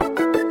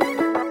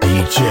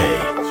DJ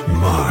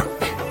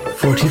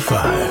MARC45.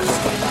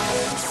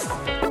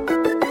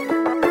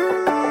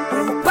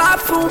 Pas,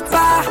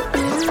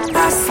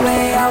 I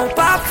swear,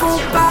 pas,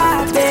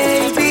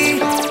 baby.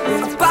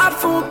 Pas,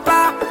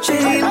 j'ai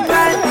une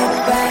balle de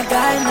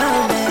bagaille, non,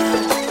 man.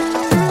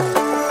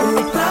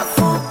 Pas,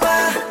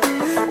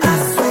 I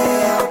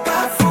swear,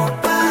 pas,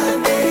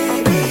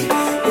 baby.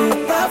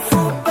 Pas,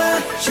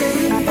 j'ai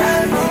une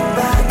balle de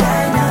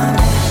bagaille, non,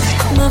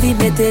 man. M'envie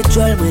mettre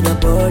jol, moi, dans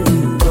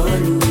bolou.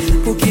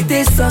 Pour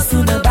quitter ça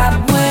sous le bas,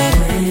 moi.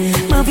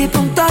 M'envie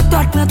pour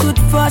m't'entendre, prends toute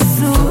force.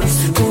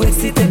 Pour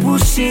exciter,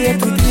 boucher,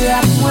 tout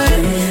à moi.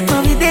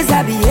 M'envie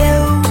déshabiller,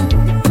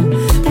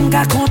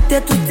 m'ga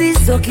compter tout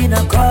iso qui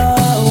n'a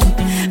corps.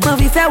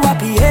 M'envie faire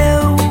wapiller,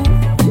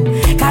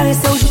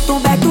 caresser ou juste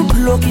tomber tout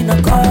l'eau qui n'a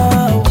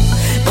corps.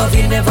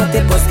 M'envie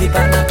m'inventer poste qui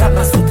pas dans cap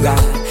à soudra.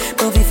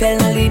 M'envie faire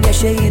la ligne,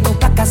 chérie, non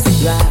pas qu'à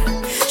soudra.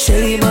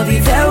 Chérie, m'envie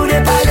faire ou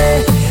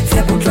déballer,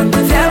 faire pour l'autre,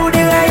 faire ou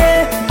dérailler.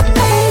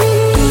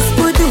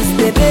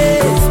 Bébé,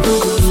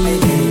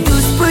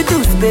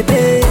 douce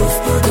bébé,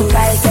 nous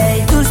pral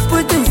faire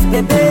douce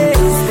bébé,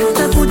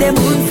 tant pour des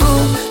moun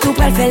fous, nous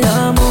pral faire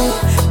l'amour,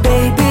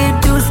 baby,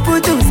 douce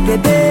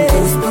bébé,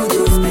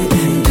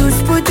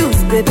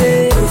 douce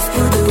bébé,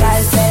 nous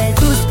pral faire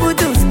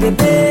douce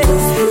bébé,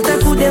 tant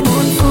pour des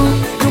moun fous,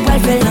 nous pral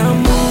faire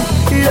l'amour,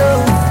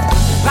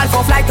 pral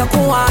faire flight en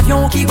con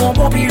avion qui gon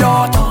bon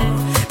pilote.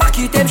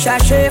 Qui t'aime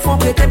chercher, font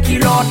prêter qui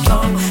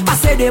l'autre.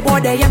 Passer des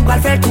bois derrière,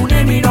 m'bral faire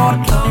tourner minute.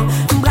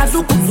 M'bral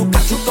zouk,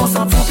 tout ton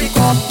sang fou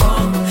picote.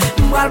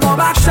 M'bral bon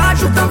bac chaque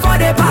jour t'en fais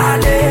des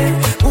palais.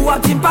 Ou un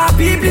petit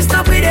papi, plus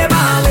t'en prie des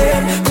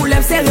balais. Pour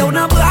l'aime serrer ou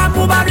n'en bras,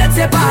 pour pas me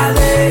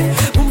séparer.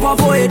 M'bral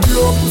voyer de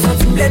l'eau, pour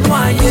sentir me les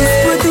noyer.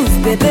 Douce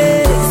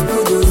bébé,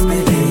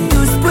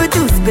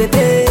 douce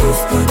bébé.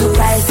 Nous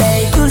pral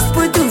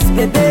faire douce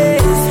bébé.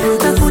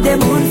 Tant pour des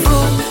moun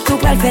fous, nous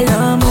pral faire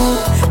l'amour.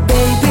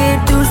 Baby,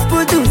 douce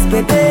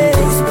bébé,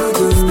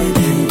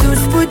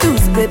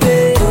 douce bébé,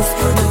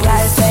 nous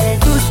pral faire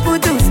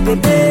douce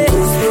bébé,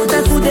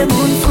 tant pour des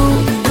moun fous,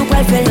 nous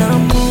pral faire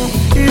l'amour,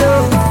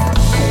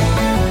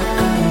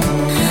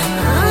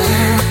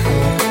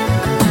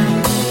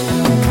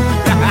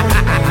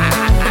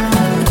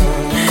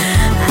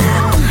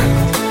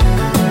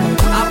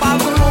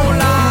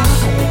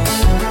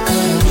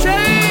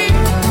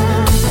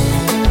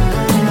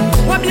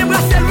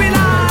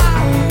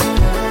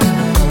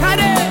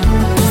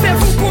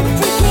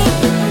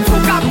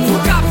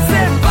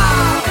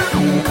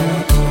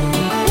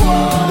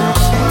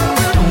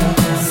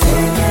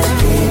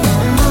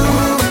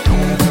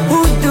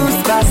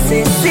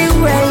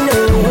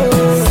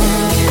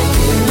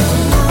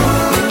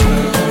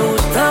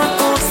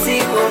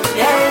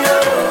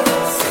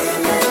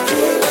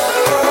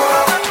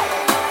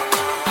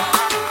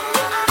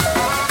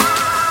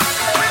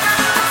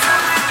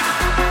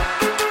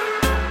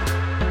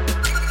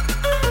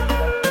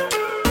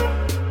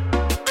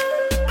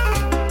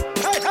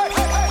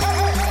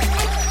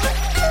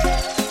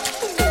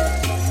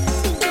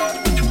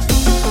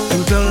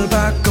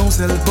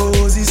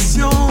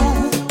 Pozisyon.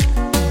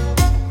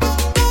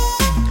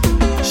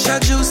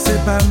 Chaque jour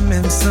c'est pas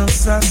même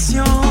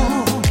sensation.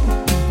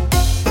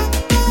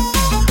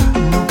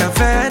 Nous qu'a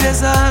fait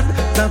des ânes,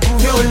 tant qu'on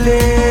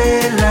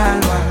violer la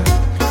loi.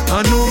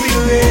 On nous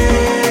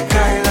virait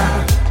Kaila,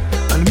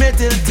 on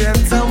mettait le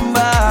tête en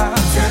bas.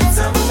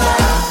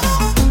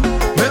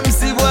 Même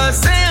si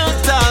voisin en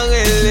temps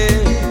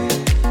relais.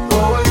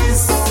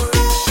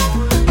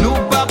 Nous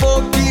pas beau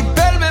qui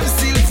pèle même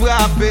s'il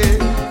frappait.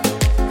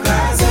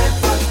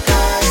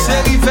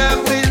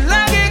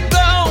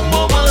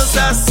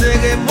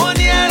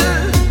 Cérémonial,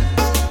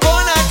 qu'on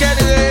a qu'à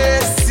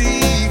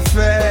récit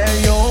fait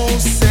yon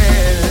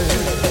sel.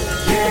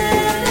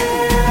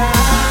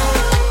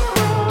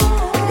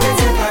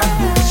 T'es pas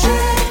bouché,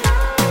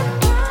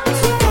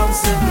 c'est comme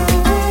c'est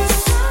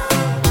douce.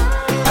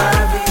 À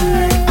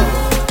vivre,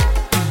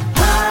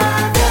 à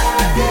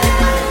garder,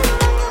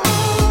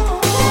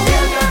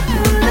 à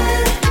couler,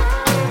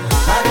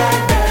 à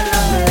garder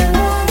la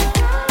mémoire,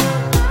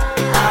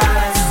 à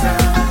ça.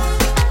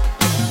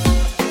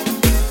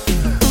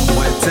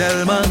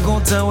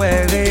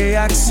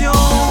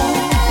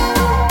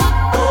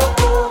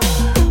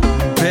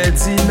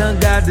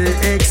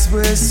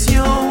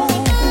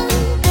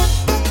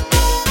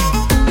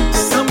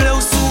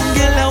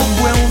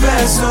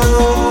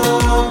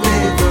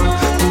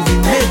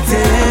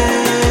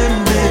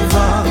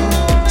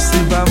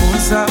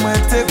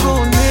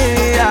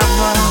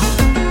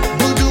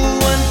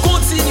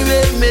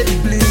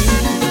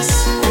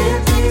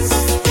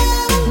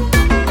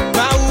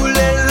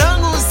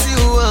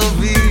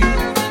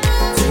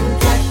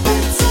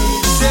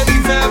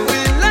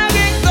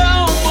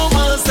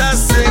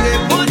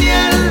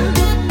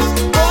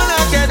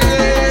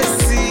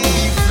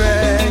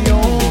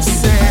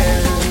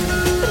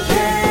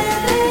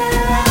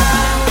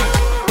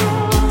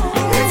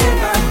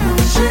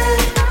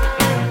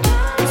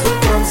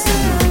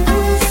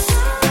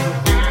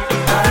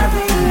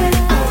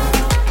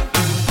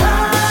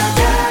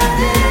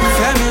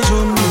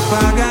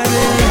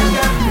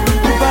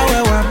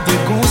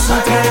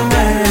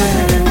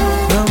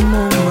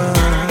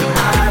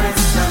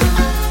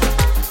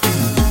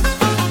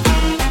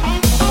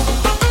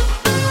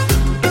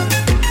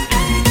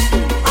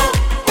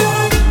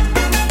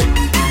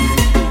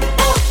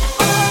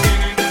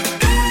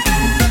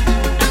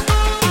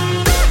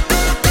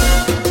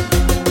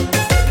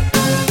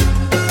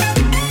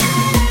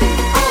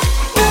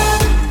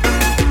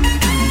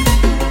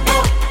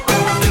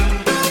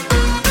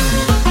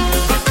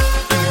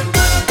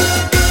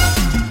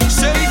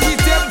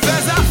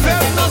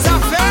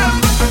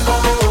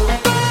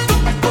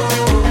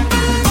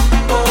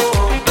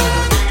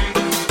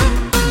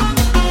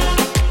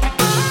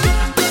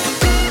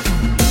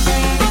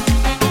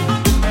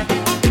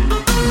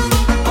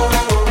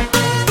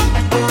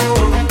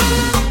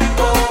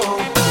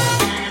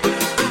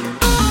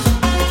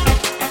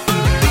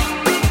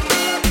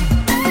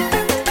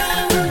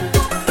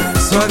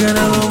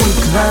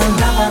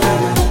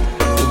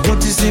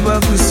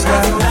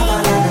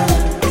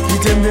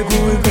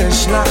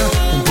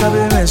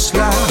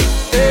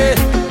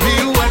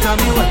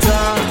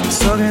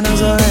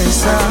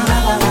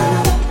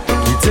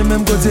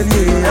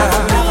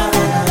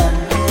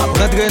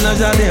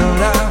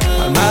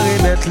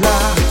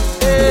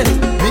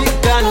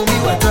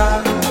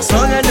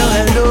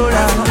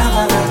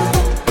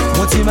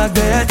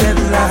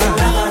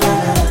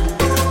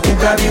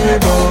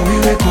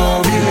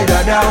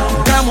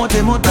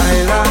 monter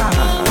montagne là.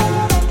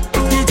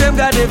 Qui t'aime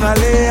garder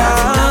vallée.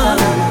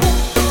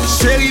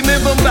 Chérie, mais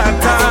bon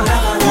bata,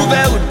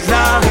 ouvert route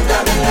là.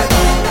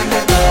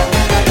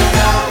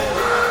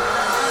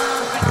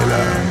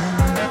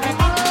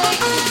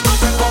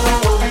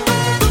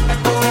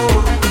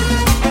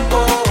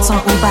 Façon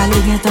ou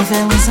parler bien t'en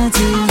faire moi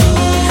sentir.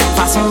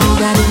 Façon ou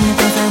regarder bien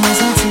t'en faire moi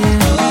sentir.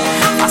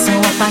 Façon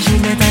ou marcher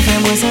bien t'en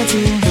faire moi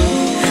sentir.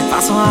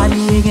 Façon à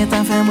allier bien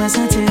t'en faire moi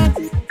sentir.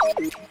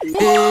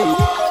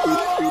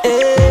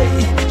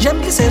 J'aime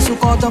que c'est sous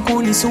content qu'on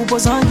lit sous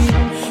posangi.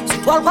 Sous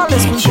toi le parler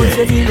sous le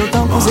fait vivre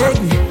autant qu'on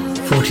s'aiguille.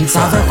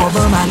 Ça fait qu'on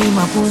va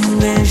m'allumer pour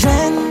me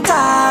jeune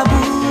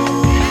tabou.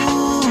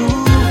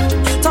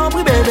 Tant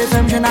pis bébé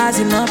femme jeune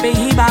asile dans le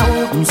pays bas.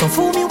 On s'en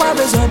fout mais pas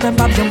besoin même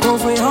pas j'aime qu'on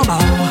fait en bas.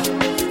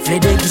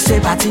 Flédé qui se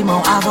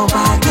bâtiment avant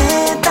pas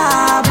qu'un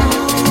tabou.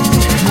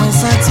 Moi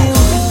sentir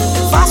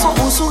façon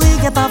où sourit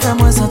qu'est t'en fait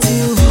moi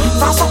sentir.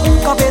 Façon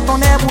où camper ton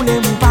air pour les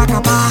mous pas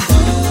capable.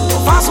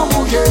 Façon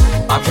bouger,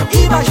 pas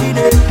bien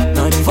imaginer.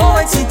 Dans niveau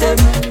excité,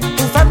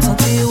 pour faire me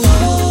sentir.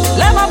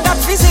 Les mêmes gars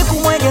physique ou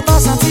moins qu'est t'en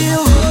sentir.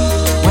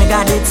 Moins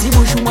garder petits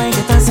bouches ou moins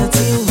qu'est t'en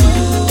sentir.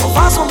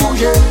 Façon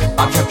bouger,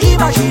 pas bien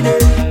imaginer.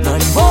 Dans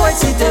niveau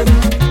excité.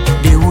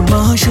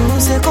 Déroulement chaud,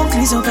 c'est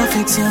conclusion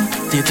perfection.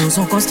 Tes taux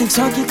sont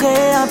construction qui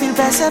crée un pile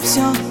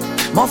perception.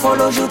 Mon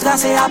follow joue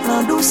tracé à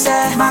plein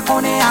douceur. Ma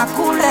connaît à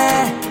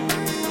couler.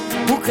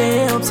 Pour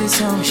créer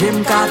obsession.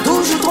 J'aime qu'à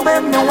toujours trouver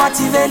mon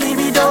activer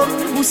libido.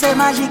 Ou c'est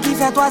magie qui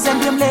fait troisième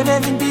bien me lever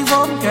vine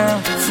pivot mon cœur.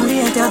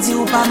 Fouille interdit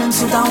ou pas même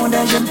sous ta onde.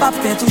 J'aime pas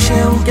faire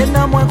toucher ou qu'elle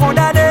n'a moins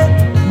condamné.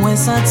 Moins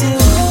sentir.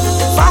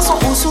 Façon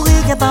où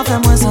sourire qu'elle t'en fait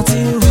moins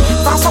sentir.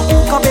 Façon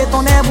où camper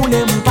ton air boule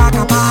ou pas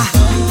capable.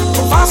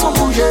 Façon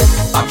bouger,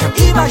 pas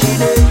bien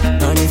imaginer.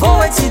 D'un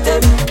niveau excité,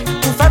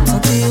 pour faire me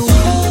sentir.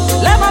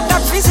 Les mêmes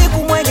gars physique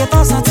ou moins qu'elle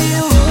t'en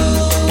sentir.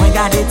 Moins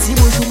garder petits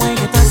bouches ou moins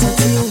qu'elle t'en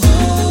sentir.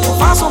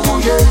 Façon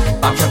bouger,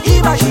 pas bien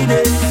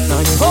imaginer.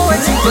 D'un niveau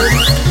excité.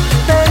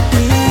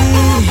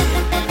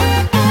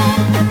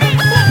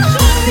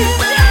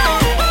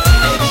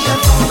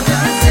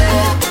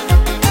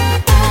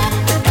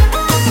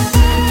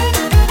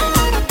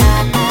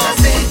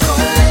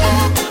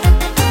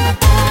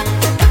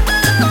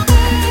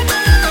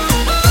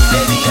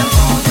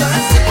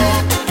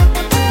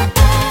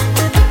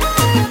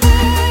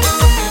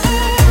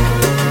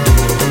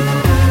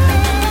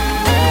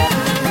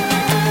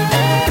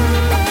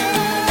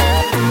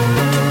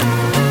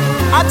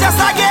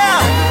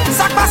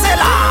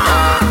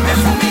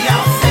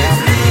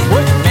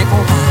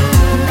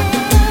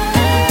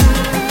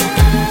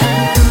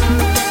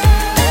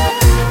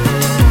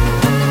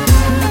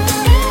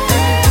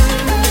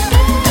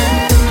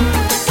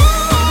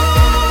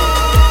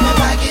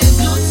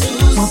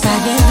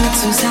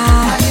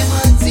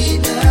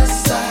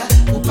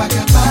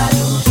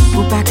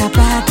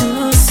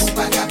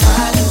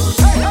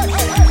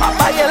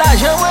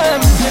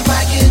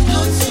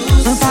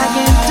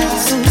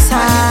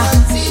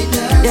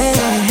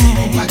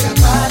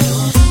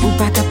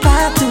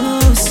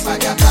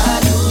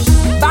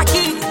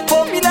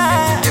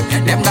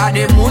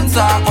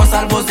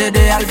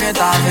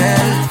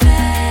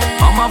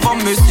 Maman va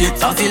me suivre,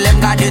 ça si l'aime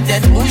garder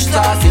tête bouche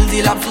ça. S'il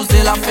dit la sous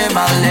c'est la fait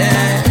malin.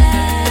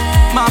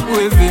 Ma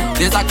prévée,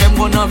 c'est ça qu'elle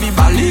m'en envie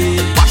balé.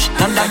 Wash,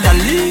 nan da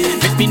dali,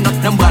 make me not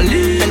them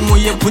balé. Elle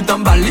mouille pour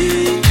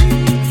t'emballer.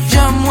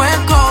 J'aime moins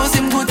quand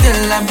c'est m'goûter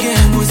la bien.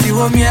 Moussi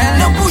au miel,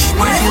 la bouche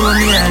moins, au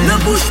miel, la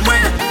bouche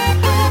moins.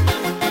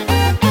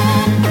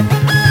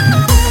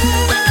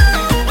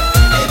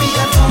 Baby,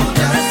 I don't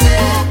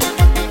danser.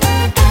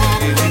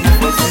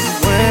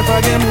 Ouais,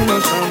 pas game ou non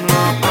chambre.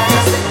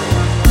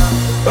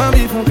 Pas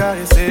vie font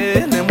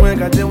caresser, les moins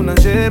gâtés ou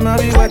nager, ma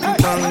vie ouais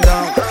tout en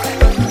dedans.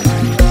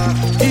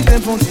 Qui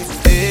t'aime font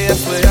discuter,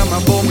 après y'a ma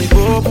bombe, il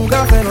faut pour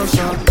café non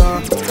chantant.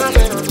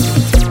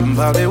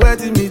 M'parle ouais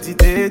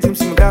timidité, tu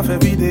m'si m'café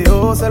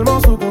vidéo, seulement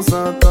sous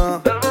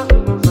consentant.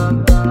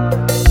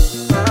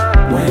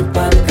 Ouais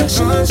pas le cas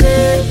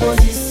changer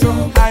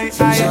position.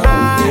 Si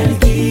j'en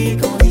qui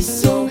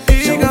condition.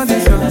 J'en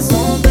fais la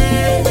son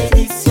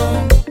bénédiction.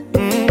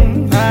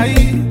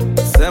 Aïe,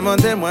 c'est mon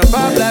témoin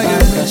pas blague.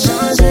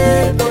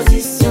 Changer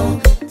position,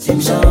 si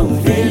j'en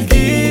ouvre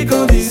qui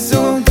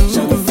condition,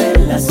 j'en fais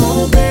la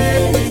son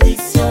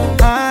bénédiction.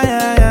 Aïe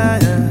aïe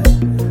aïe,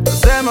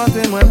 c'est mon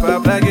témoin pas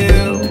blagué.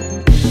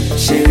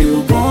 Chérie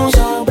ou bon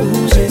j'en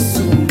bouge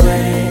sous moi.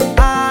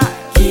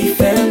 Qui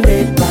fait me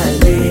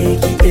déballer,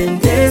 qui t'aime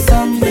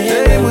descendre.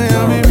 Chérie moi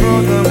en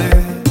vivant tomber.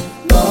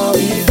 Bon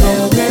il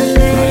fait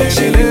me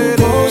chérie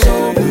ou bon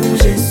j'en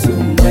bouge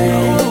sous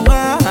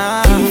moi.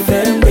 Qui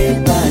fait me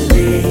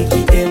déballer,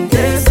 qui t'aime descendre.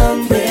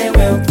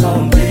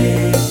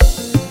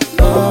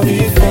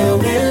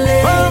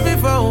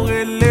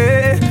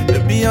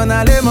 On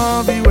allait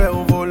m'envie ouais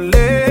au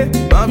volet.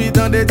 M'envie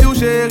d'entendre tout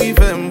chéri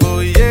fait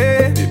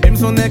m'voyer. Depi'm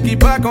son équipe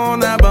pas qu'on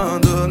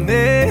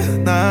abandonné.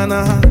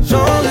 Nana,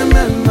 j'aurais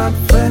même à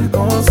faire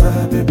comme ça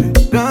bébé.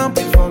 Quand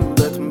il faut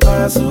me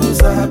pas sous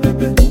ça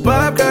bébé.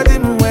 Pas qu'à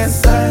dire moi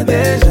ça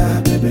déjà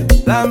bébé.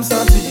 Là me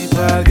senti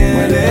pas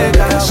gain les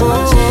gars.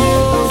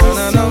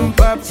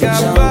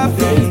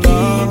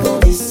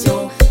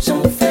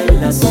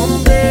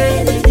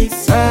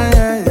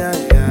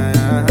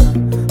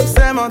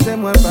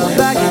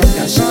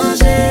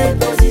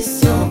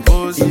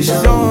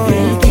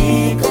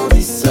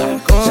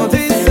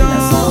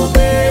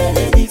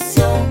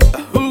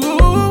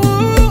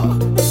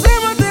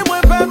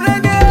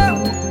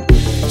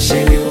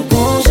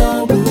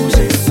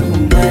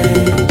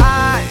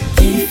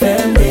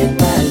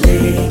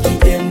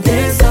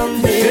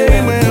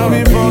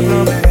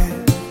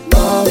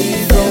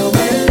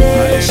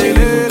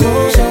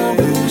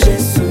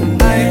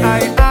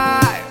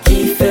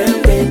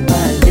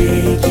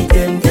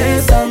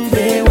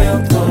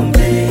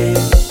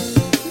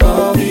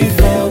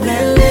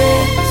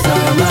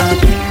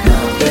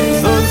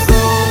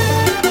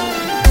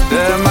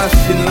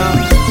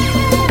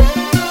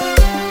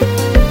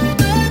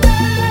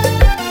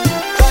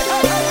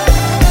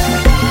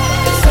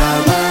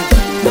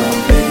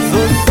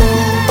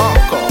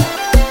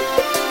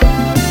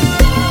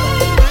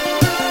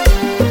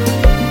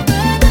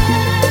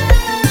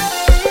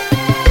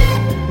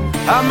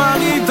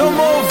 Amari ton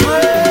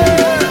mauvais.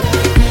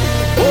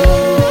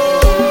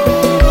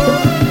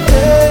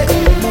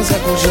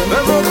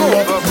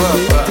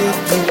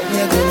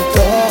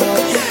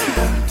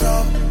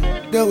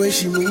 The way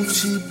she moves,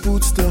 she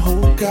puts the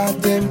whole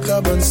goddamn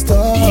club on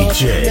stop.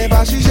 DJ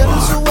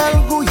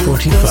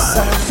MARC45.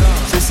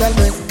 C'est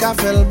seulement qu'a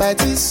fait le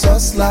bâti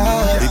sauce là.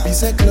 Et puis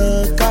c'est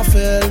clair qu'a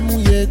fait le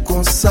mouillé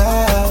comme ça.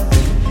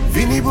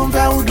 Vini pour me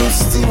faire ou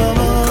douce,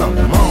 maman.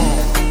 Come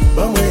on.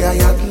 Bon, moi,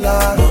 Yayad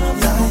là.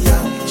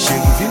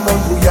 Chérie, vini pour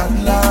Gouyad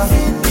là.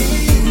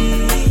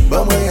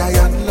 Bon, moi,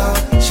 Yayad là.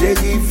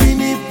 Chérie,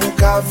 vini pour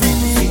qu'à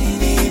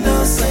vini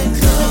dans 5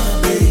 ans.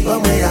 Bon,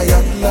 moi,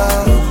 Yayad là.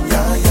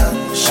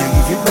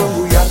 Chérie, vini pour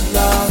Gouyad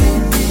là.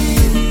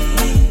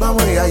 Bon,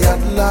 moi,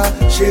 Yayad là.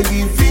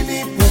 Chérie, vini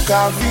pour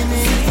qu'à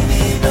vini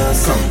dans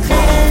 5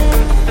 ans.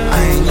 I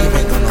ain't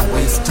even gonna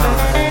waste time.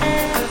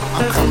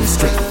 I'm coming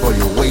straight for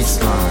your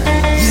waistline.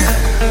 Yeah,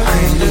 I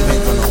ain't even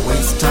gonna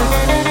waste time.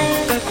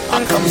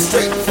 I'm coming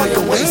straight for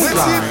your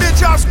waistline.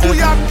 Bitch,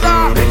 Gouyad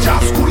là. Bitch,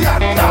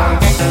 Gouyad là.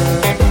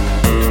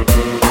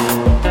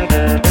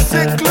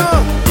 C'est clair.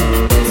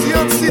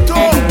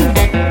 T-ANSYTO.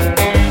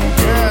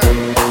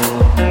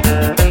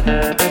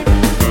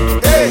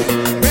 Hey,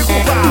 mes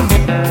compas.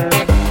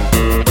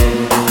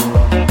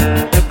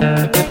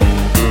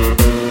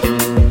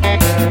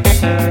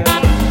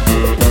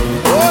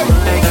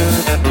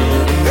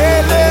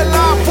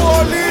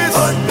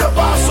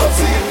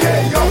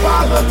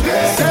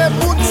 C'est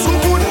bout sous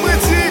bout de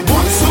moitié.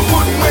 Bout sous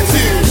bout de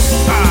moitié.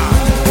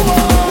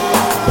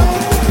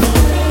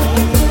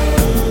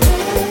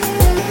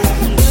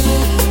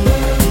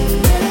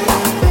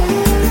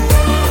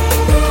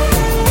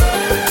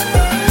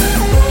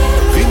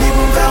 Vini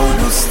pour me faire ou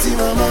douce,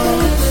 maman.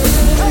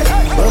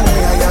 Bon,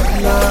 Yayad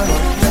là.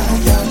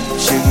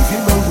 Chérie,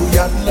 vini pour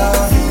Gouyad là.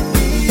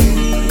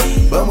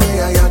 Bon,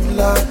 Yayad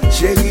là.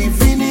 Chérie,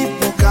 vini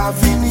pour qu'à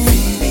vini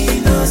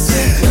dans 5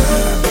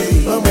 ans.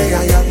 Bon,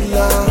 Yayad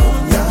là.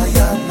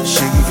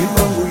 Chérie, vini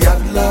pour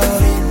Gouyad là.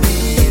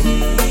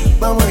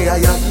 Bon,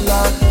 Yayad là.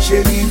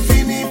 Chérie,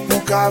 vini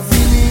pour qu'à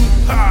vini.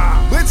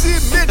 Petit,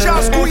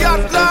 Méjas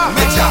Gouyad là.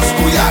 Méjas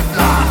Gouyad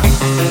là.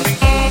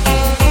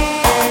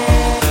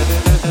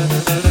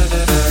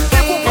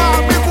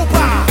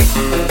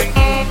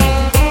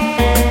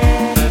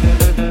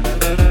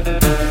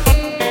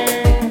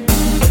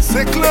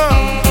 C'est clair.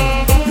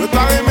 Yo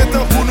t'as remis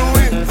ton pour nous.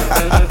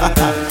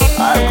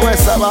 Ah, quoi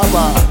ça va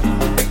pas?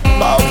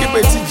 Bah, ok,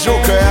 petit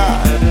Gio-K.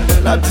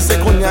 La petite c'est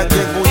qu'on y a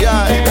bien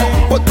Gouyad.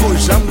 Pas trop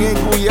j'aime bien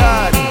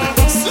Gouyad.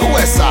 C'est où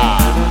est ça?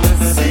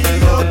 Si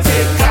yo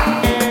t'es ka.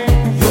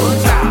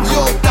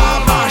 Yo ta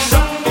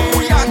machin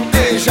Gouyad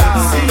déjà.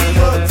 Si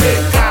yo t'es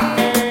ka.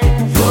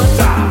 Yo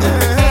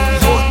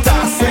ta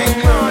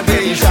 5 ans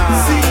déjà.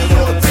 Si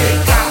yo t'es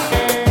ka.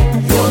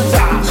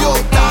 Yo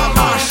ta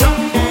machin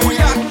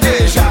Gouyad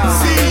déjà.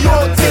 Si yo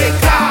t'es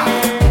ka.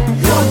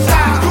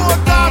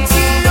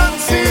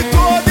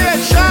 T-ANSYTO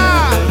déjà.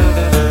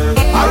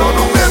 Alors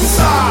nous même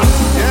ça.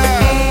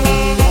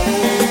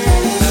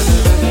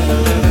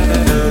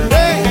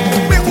 Hey,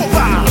 mes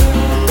compas.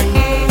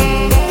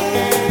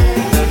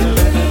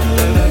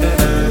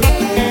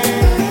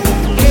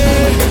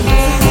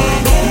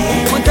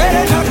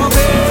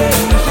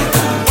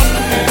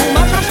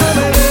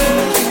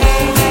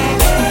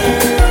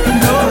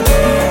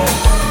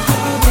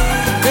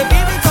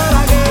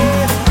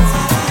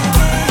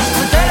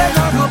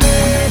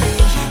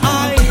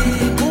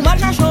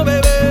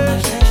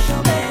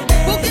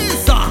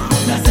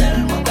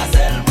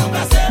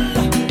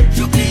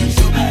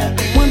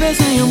 Mwen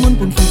besoin yon moun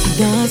pou n'foti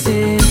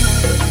danser.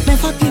 Men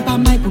fok li pa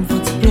may pou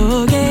n'foti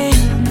bloguer.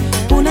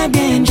 Pou n'a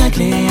bien Jack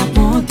a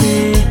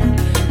monter,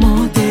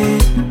 monter,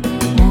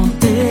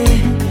 monter.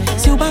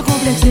 Si ou pas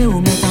complexe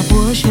ou met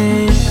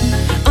approcher.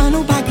 An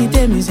nou pa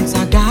kite musique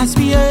sa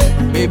gaspiller.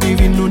 Baby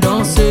vin nou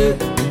danser,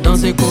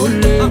 danser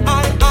coller.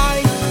 Aïe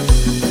aïe,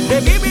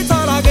 baby beat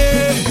en la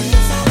guerre.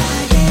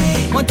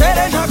 Mwen te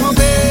deja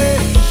campé.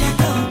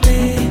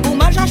 Ou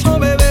mal cherche ton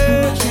bébé.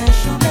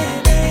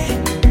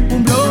 Ou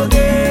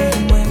bloguer.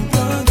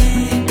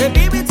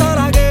 Baby beat en la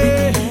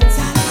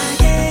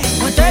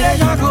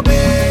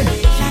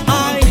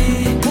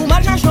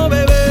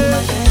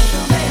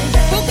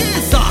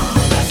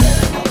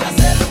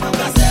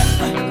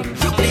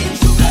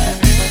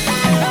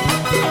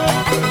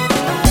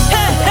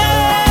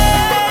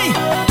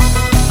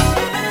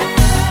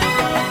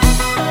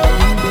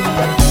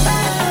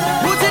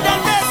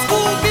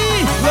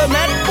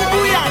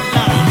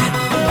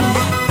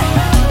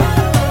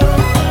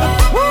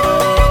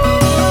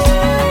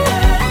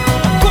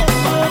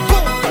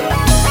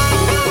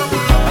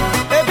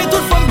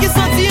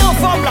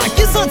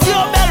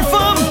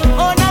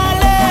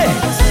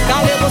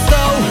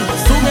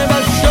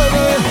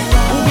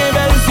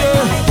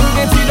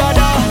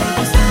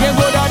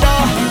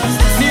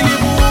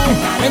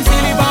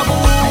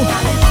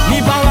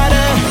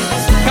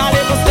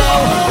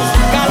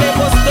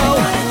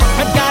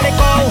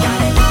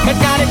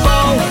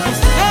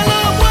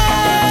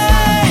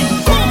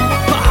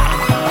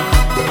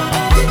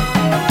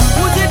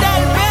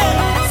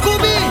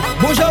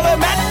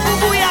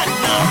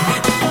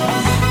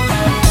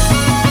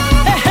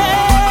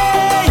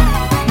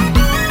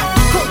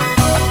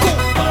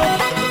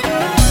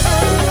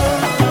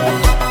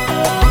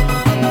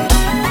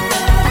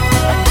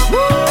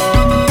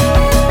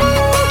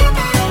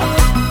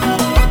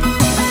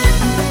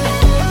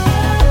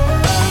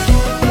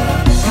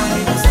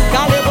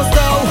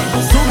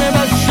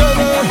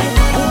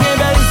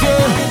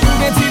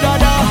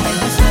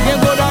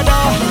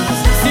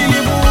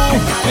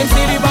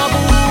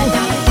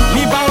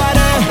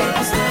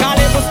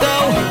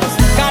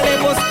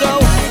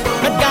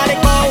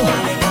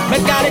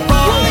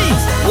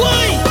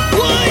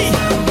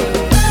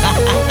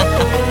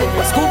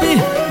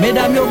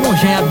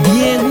Machan'n a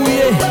bien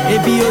Gouye. Et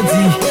puis on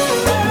dit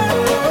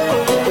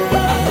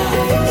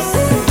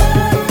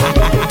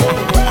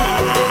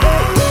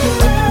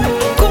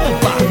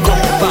Konpa,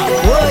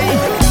 voye.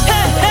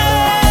 Hey,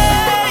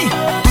 hey.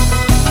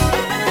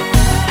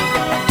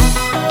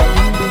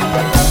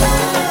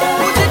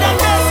 Vous êtes dans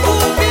le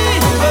Scooby,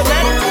 vous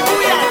êtes pour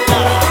Gouyad.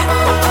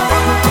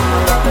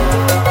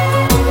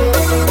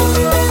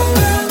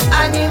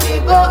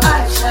 Animigo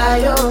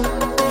achayo.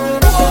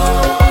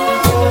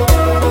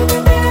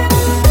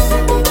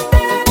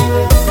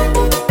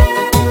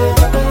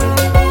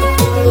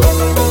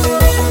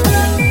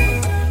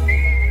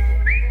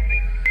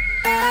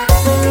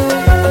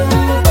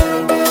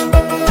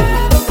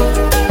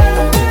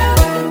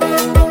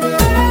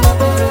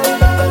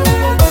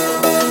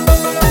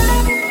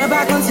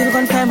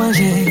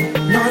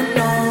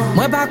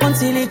 Moi pas contre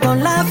si qu'on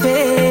l'a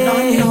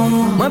fait.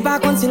 Moi pas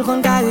contre si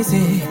qu'on caresse.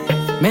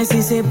 Mais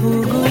si c'est pour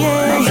Gouye,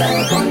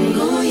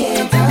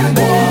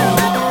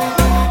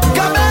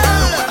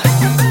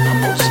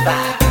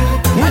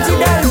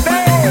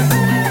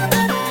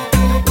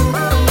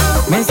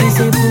 mais si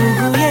c'est pour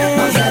Gouye,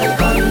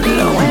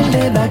 loin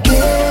de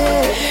Baky.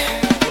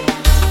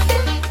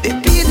 Et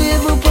puis de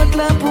vos potes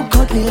là pour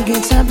quand les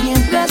gars ça bien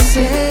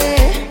placé.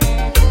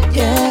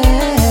 Yeah.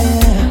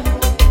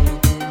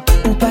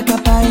 Ou pas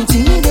capable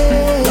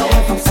intimider.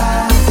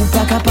 Ou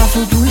pas capable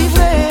faut tout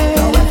livrer.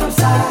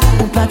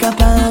 Ou pas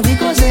capable de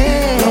causer.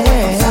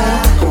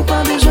 Ou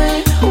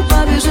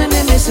pas besoin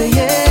même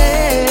essayer.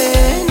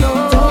 No.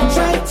 Don't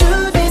try to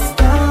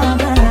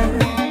disturb her,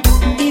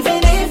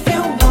 even if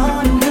you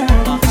want her.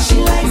 She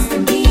likes to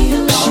be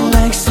alone. She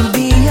likes to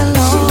be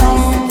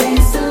alone.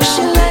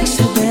 She likes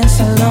to dance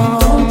alone.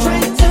 Don't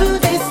try to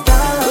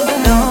disturb her.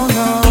 No.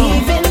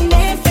 Even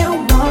if you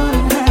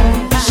want her,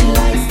 she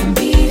likes to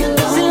be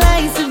alone. She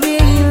likes to be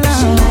alone.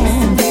 She likes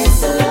to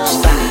dance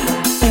alone.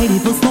 Baby,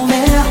 pousse mon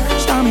verre,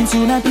 j't'emmène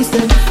sur la piste.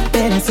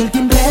 T'es la seule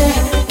qui me plaît,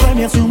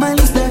 première sur ma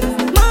liste.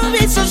 Mon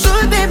vie se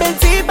joue des belles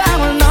petites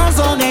paroles dans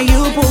son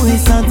you pour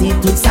ressentir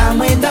tout ça,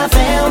 moi t'as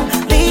fait,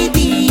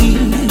 baby.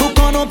 Pour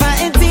qu'on n'a pas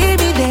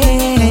intimidé,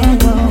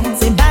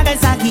 c'est bagay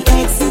ça qui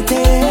excite.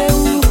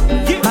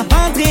 Ma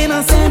pentrée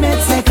dans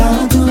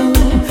 5m50,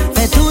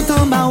 fait tout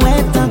en bas,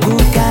 ouais, tant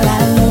coup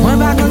calalo. Moi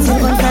pas contre si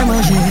qu'on fait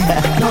manger,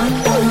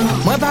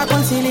 moi pas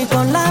contre si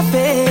qu'on l'a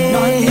fait,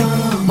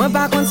 moi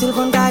pas contre si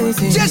qu'on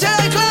caresse.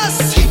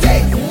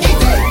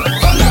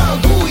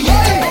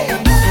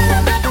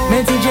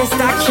 Mais DJ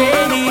Stack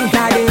Shady,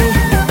 gardez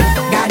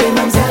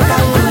mademoiselle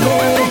Gouye.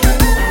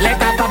 Les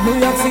capables New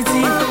York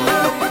City,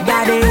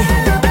 gardez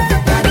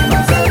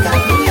mademoiselle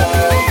Gouye.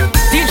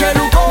 DJ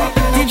Luko,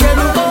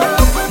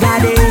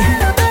 gardez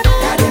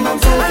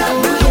mademoiselle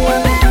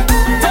Gouye.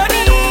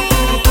 Tony,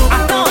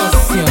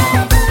 attention,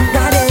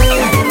 gardez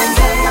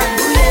mademoiselle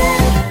Gouye.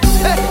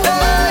 Hey,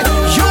 hey,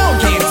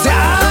 Yo-K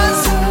Jazz,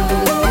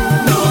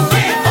 Look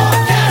at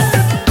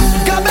Orchestre,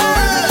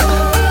 Gabelle,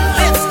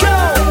 let's go.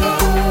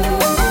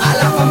 À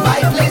la femme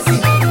by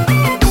plaisir.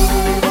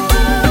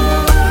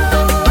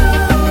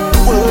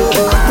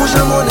 Bouge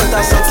mon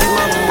état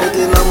sentiment,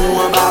 mettez l'amour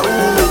en bas ou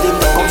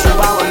mettez-moi comme je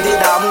parle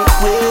d'amour.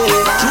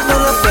 Je veux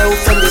le faire ou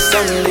faire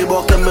descendre les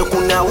bords que me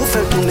connaît ou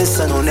faire tourner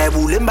ça. On est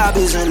voulu m'a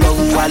besoin de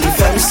ou aller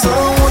faire sans.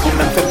 On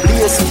même fait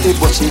plier si t'es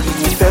beau chérie,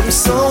 ou faire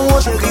sans.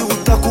 Chérie ou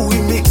t'as couru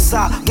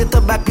mixa. Get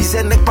up back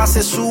pisé n'est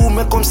passé sous.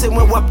 Mais comme c'est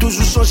moi wap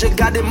toujours changer.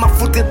 Garder ma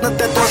foutre dans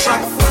tête à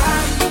chaque fois.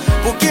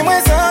 Pour qui moi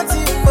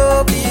senti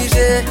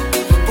m'obligé,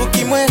 pour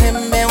qui moi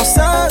aimer on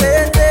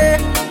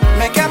s'arrêter.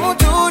 Mais qu'amour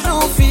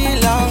toujours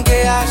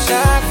filangué à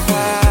chaque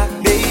fois,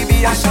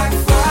 baby à chaque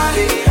fois.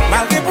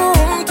 Malgré pour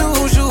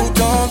toujours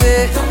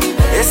tomber,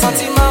 et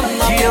sentiments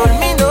n'a pas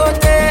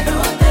minoté.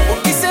 Pour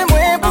qui c'est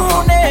moi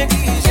pour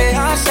négliger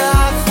à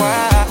chaque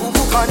fois. Ou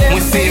pour connaître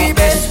moi c'est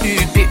un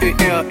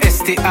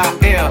SUPER-STAR.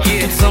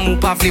 Tout ça mou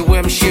pas vle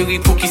ouais m'chéri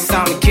pour qui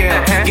ça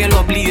m'care. Gen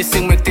l'oublié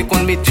c'est moi que t'es qu'on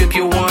met deux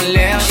pieds en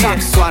l'air.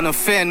 Chaque soir nous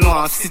fait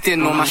noir, si t'es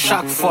non à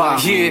chaque fois.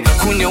 Yeah,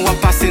 kounye wap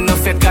passe nous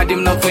fait garder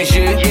m'nan point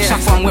jeu.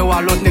 Chaque fois moi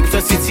ou l'autre nèg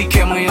fait city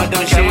que moi en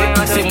danger.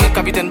 C'est moi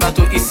capitaine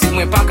bateau ici,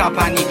 moi pas qu'à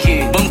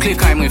paniquer. Bon clé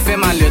kay moi fait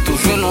mal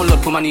toujours non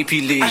l'autre pour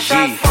manipuler.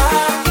 Yeah.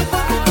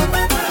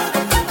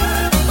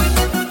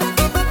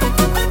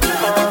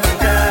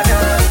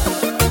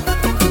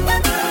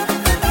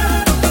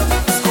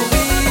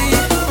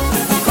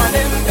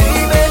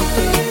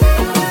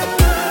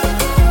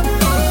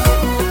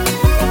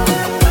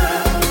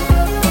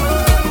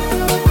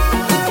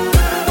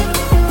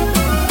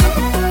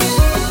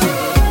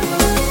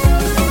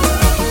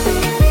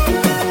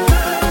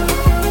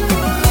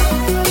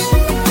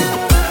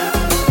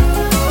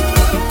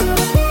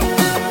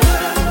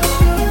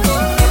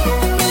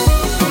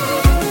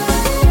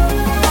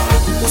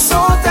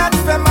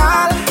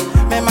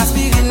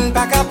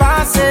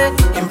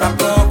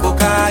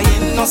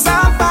 non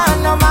ça pas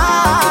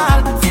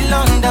normal.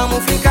 Filant dans mon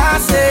fil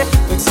cassé.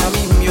 Donc ça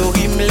m'y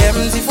rim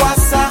l'aime 10 fois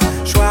ça.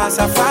 Choix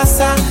ça face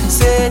ça.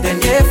 C'est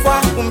dernière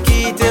fois pour me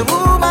quitter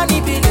ou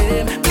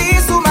manipuler.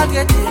 Please ou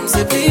maltraiter.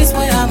 C'est plus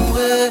moi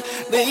amoureux,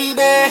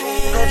 baby.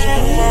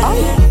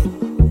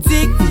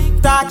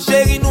 Chak,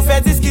 chéri, nous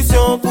fait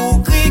discussion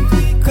pour cric,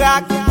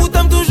 crack.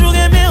 Pourtant toujours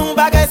aimé, on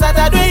bagaille ça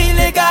t'a doué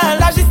illégal.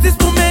 La justice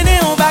pour mener,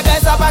 on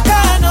bagaille ça pas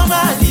qu'à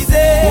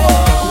normaliser.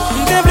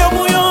 M'développe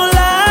mouillon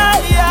là,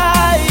 aïe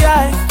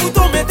aïe. Pour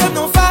ton mettre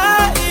non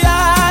faille,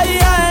 aïe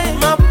aïe.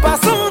 Ma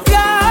passion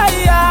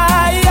aïe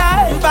aïe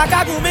aïe. Pas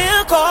qu'à goumer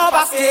encore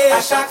parce que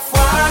à chaque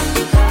fois,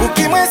 pour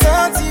qui moi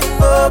senti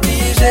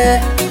obligé,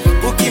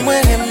 pour qui moi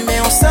aimé,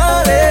 on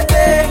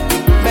s'arrêtait.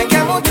 Mais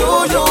qu'à mon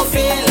toujours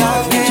fil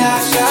à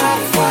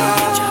chaque fois.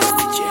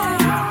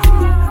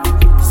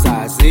 Ça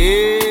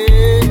c'est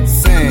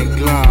 5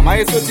 glands,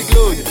 maestro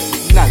Ticlode,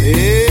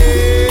 n'allez.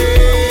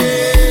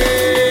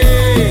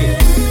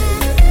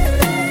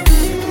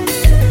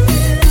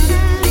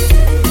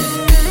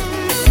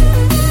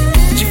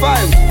 G5,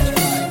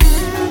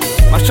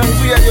 Machan'n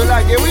Gouyad yo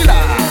la guerrilla.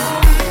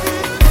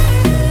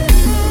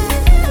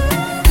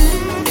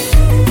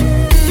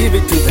 Give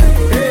it to them,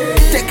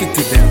 take it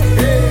to them.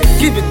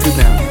 Give it to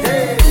them,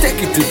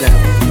 take it to them.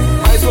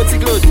 Maestro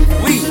Ticlode,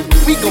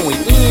 we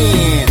going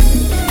in.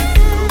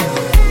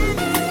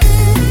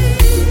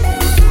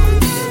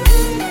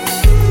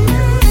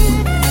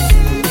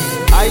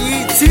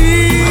 Haiti,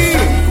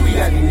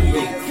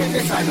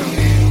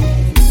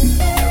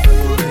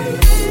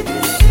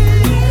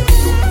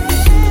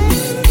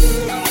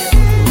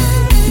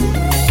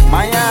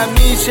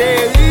 Miami,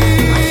 chérie.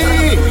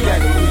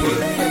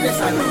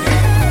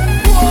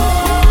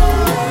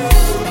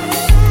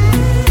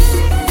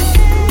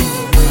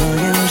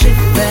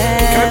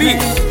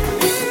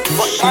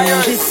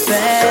 J'ai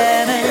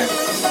fait,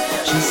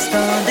 juste en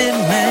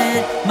demain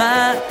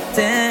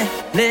matin,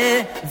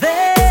 l'éveil.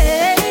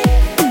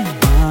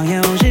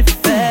 Rien j'ai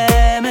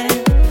fait,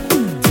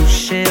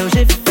 touché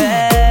j'ai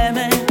fait,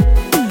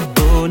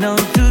 oh non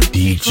tout.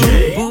 DJ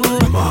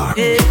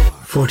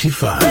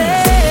MARC45.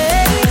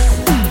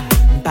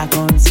 Par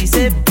contre si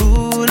c'est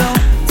pour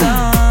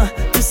longtemps,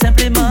 tout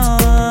simplement,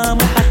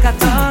 mon pas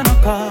qu'attendre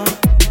encore.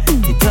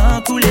 Les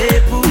temps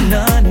coulés pour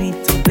la nuit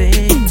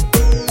tombée.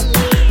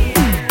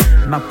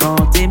 Ma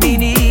compte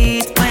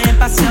minute, moi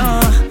impatient,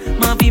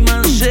 m'envie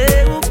manger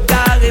ou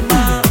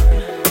carrément.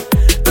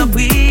 Tant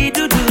pis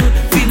doudou,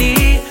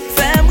 fini,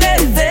 fais-moi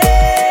rêver,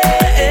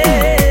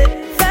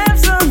 fais-moi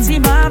sentir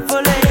ma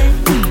volée.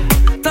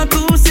 Tant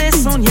que c'est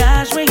son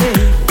niage,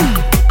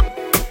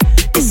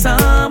 et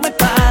sans moi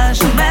pas,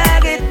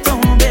 jamais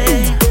tomber.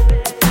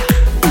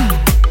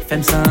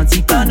 Fais-moi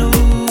sentir pas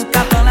nous,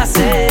 qu'à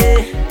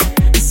enlacer,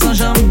 sans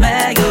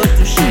jamais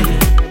toucher.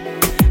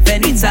 Fais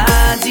nuit ça,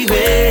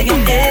 tiré,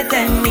 une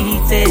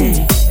éternité.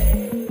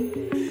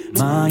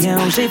 Rien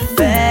j'ai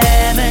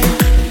fait, mais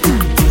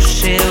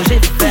touché j'ai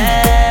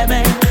fait,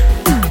 mais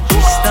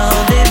juste en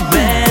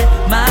demain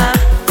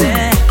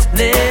matin,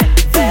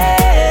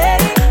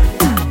 l'éveil.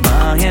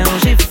 Rien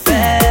j'ai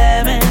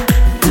fait, mais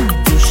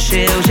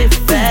touché j'ai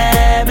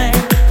fait, mais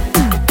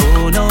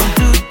oh non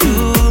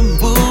tout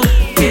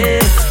bouquet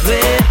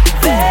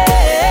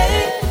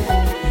réveil.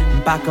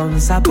 Pas comme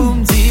ça pour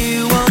me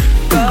dire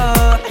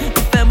encore,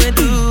 fais-moi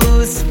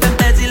douce,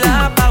 fais-moi dire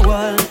la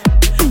parole.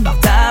 Par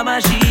ta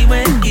magie, moi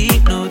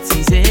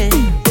hypnotisé.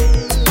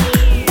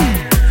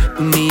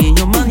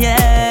 Mignon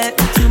manière,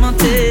 tout mon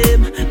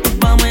thème.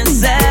 Pas moins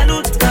zèle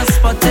ou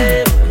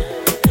transporté.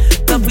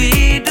 Tant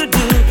pis,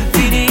 doudou,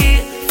 fini,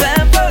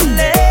 fais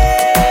voler.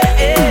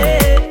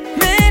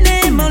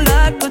 Menez-moi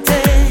l'autre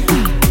côté,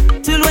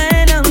 tout loin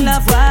dans la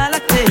voie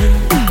lactée.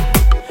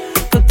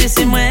 Côté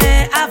c'est moi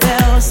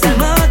avec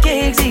seulement qui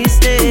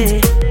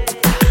existait.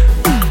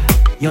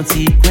 Yon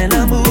ti coin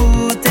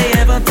l'amour t'es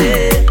inventé.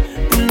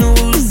 Pour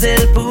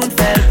nous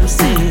faire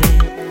pousser,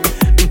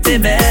 pour te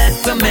mettre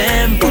quand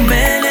même, pour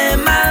mener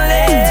malais.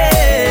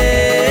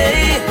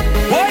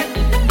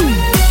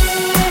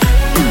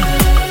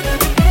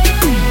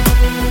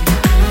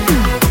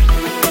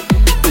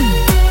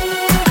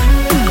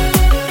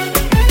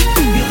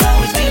 You'll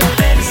always be my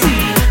fantasy,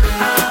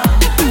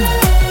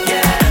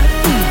 yeah.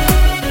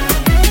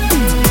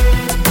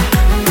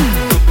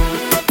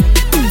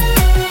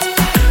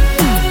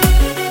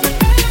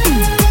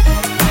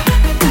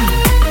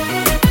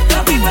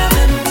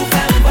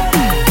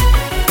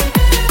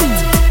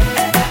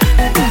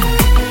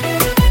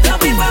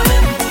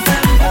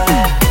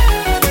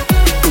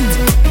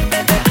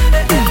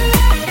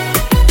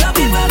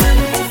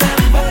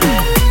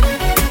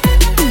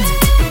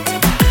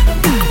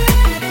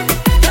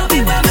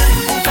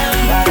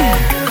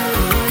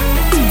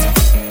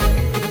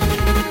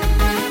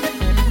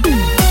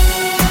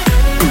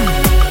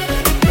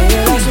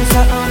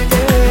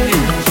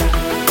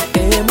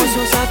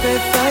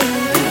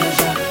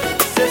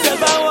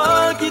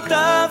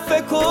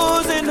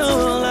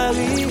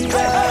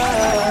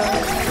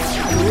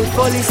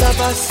 Folie ça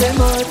passe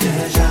moi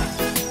déjà.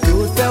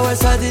 Tout fait ouais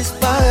ça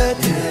disparaît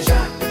déjà.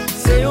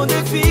 C'est un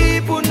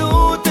défi pour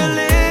nous te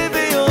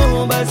lever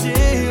en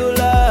basier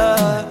là.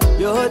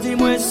 Yo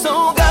dis-moi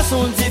son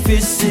garçon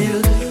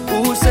difficile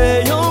ou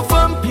c'est une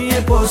femme qui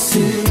est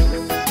possible.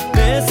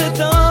 Mais c'est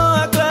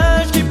un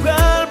clash qui prend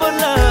le bon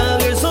la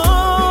raison.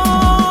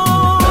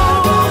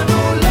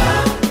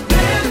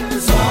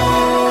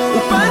 Ou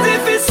pas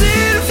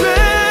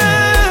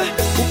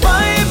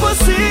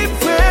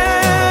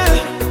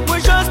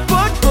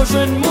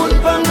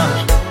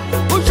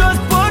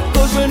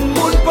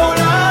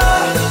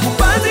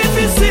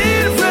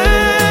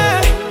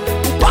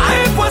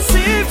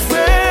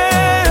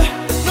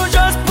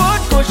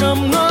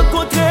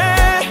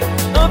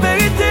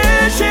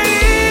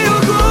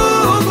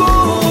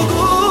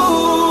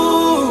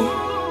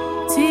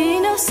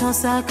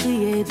a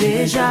crié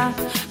déjà.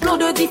 L'on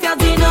de différents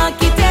dîners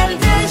qui t'aiment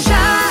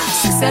déjà.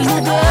 C'est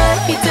nous deux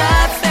qui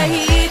t'a fait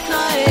hit,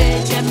 non,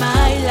 et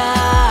Jemaïla.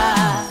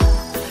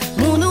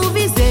 Mon nous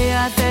visait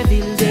à ta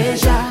ville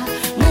déjà.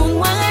 Mon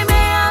moi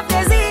aimé à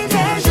plaisir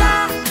déjà.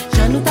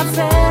 Je nous t'a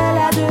fait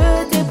la deux,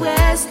 t'es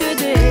presque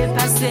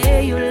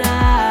dépassé, yo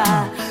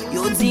là.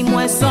 Yo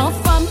dis-moi sans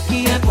femme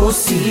qui est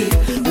possible.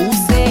 Ou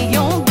c'est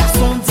un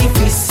garçon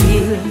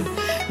difficile.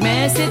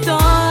 Mais c'est ton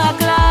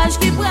raclage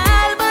qui prend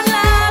le bon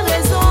la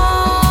raison.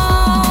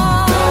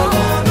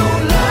 Donne-nous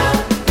la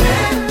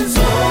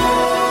raison.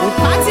 Ou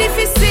pas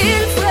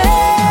difficile,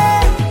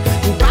 frère.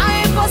 Ou pas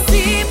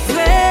impossible,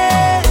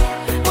 frère.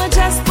 Moi,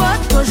 just pas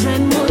que je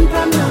ne monte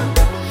pas là.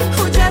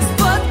 Ou just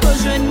pas que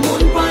je ne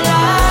monte pas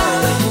là.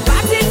 Ou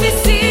pas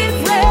difficile,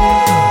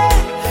 frère.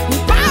 Ou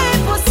pas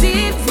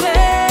impossible,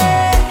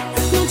 frère.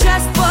 Nous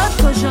just pas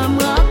que je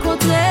me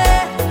rencontrer.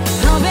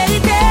 En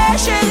vérité,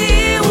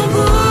 chérie, ou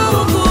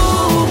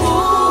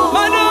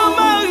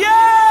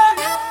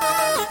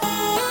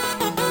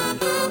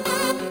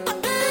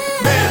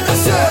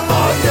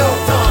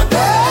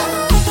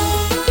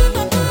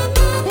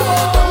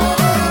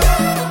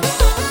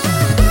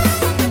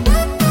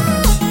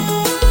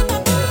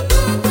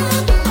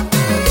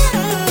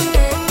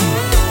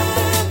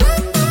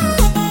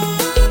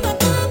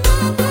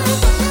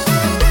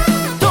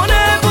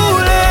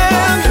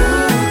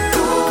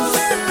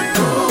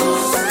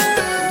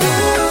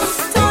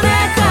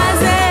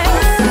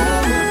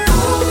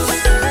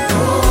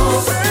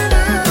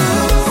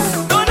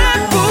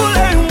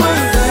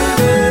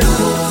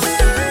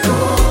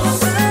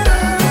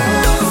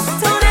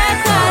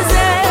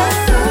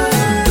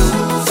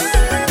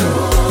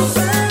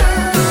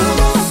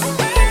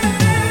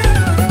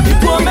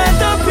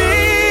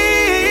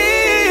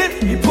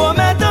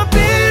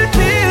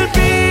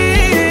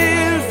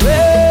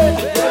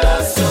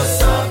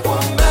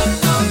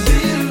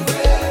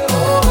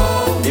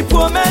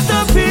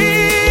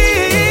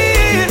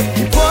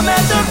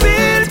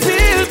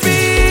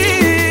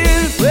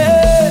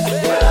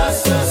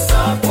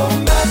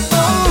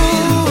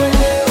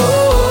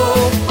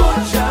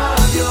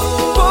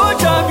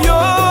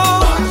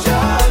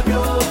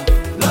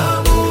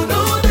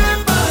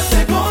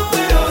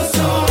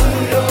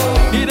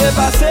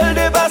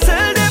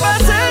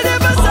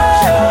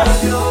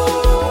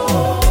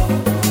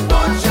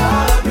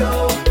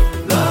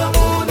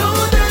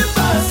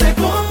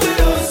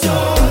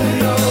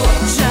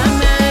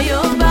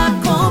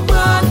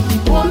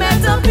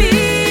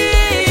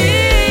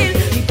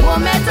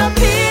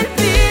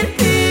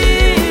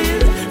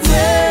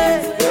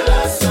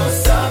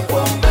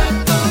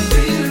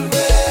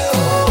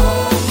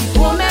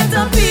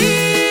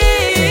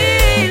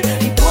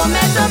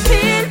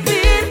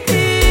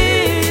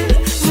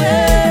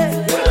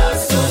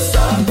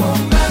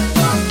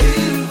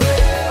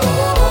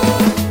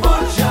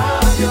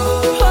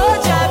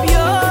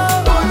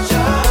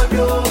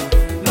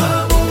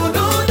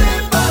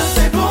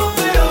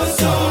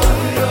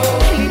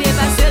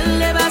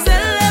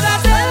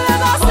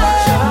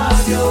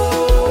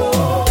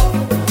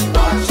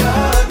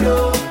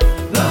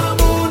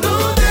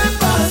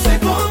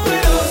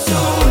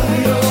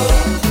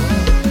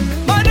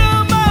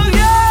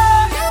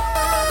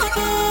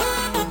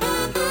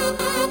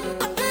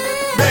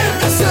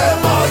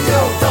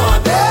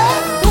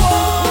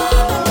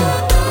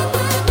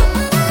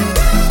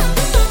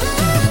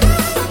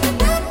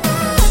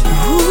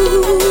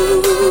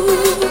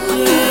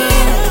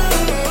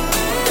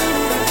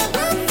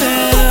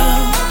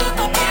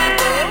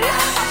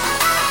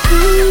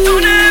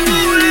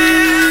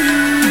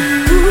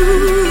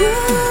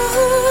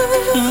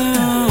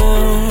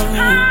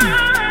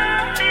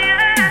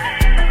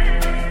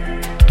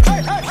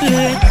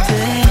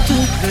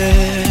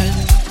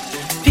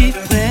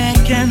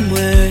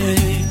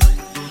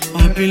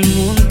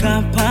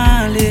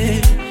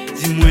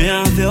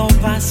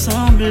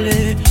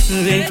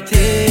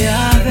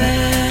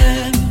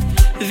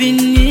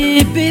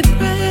Vini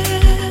pépé,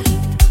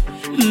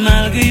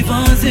 malgré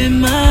vents et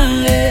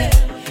marées,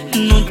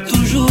 nous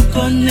toujours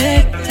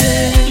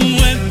connectés.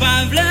 Moi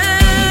pas v'là,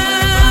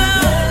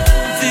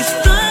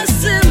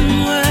 distance et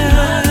moi,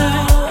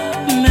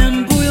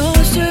 même pour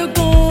une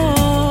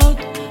seconde,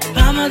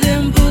 pas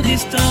madame pour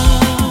distance.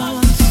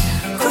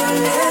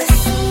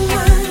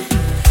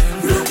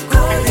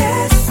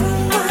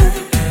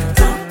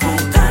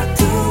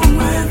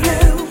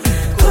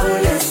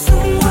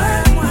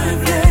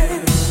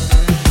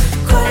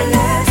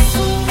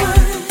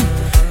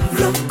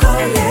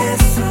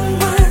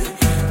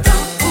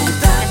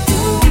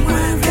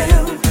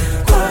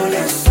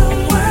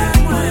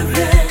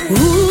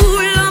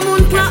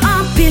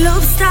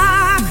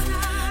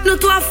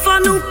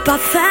 Pas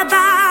fait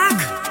back,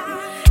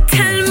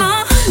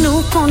 tellement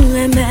nous qu'on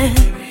aimait,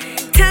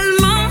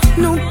 tellement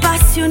nous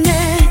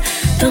passionnés.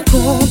 Tant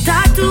qu'on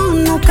t'a tout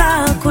nous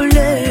qu'a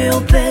collé, au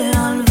père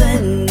enlevé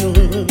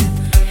nous.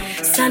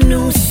 Ça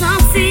nous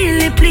sentit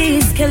les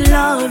plis que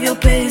love you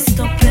peut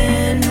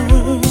stopper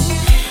nous.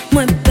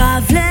 Moi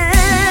pas v'là,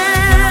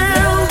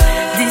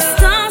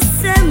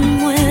 distance et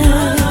moi.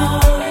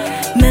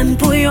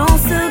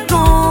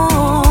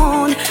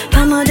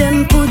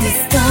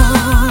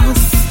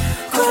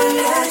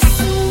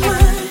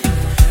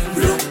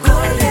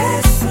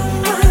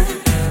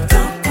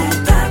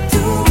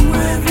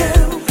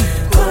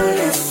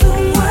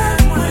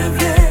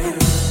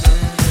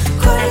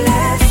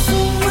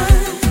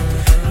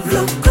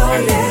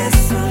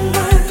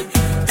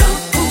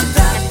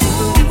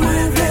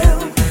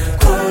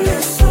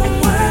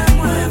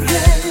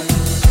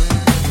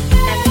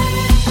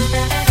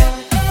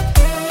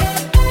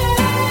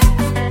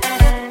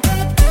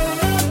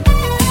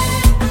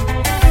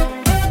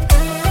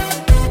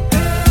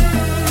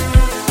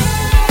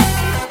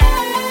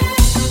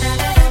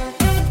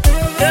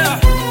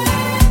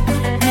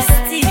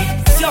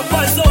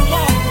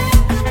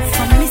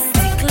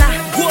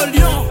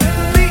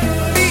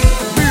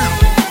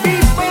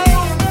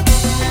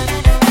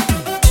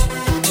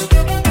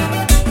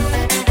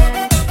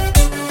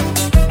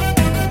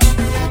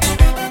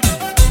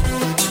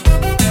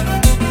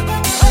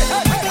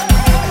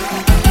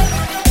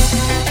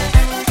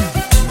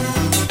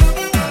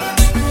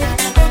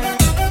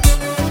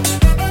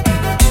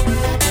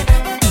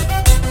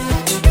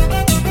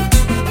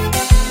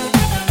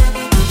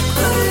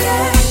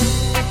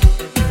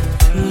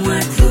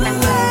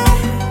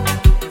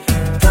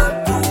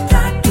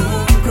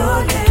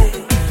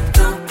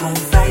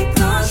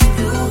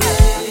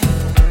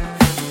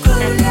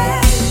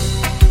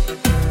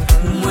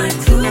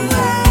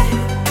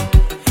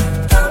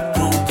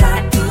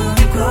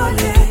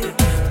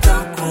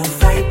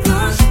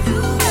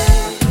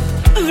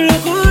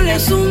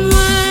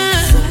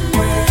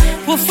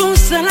 pour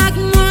foncer avec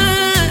moi.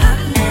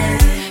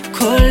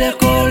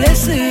 Coller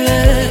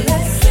serré,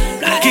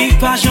 Blacky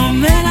pas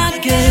jamais la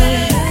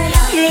guerre.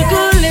 Le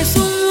coller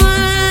sur moi,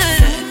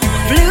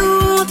 plus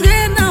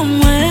rentrer dans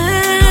moi.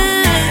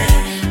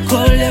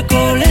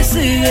 Coller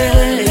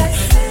serré,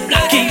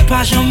 Blacky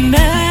pas jamais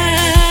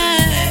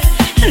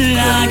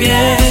la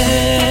guerre.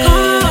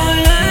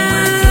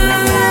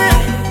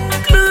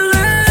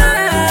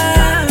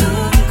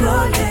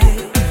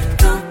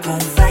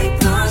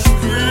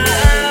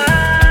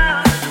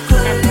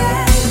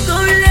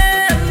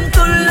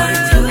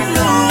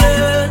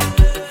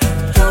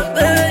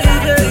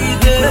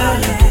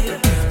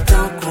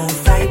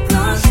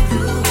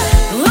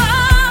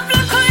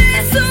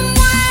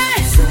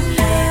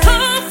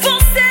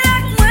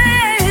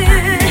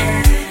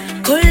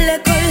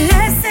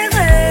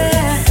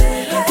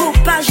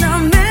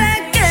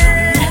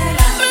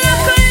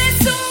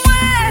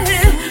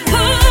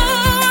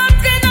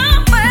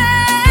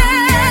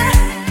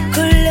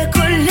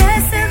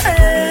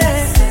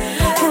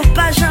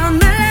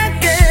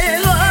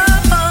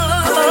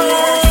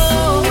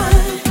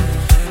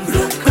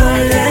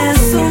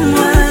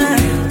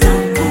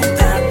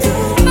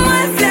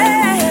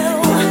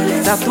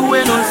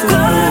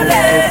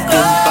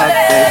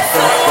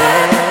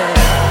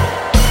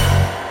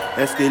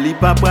 Est-ce que li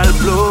pa pral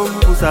blom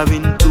pour sa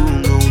vin tout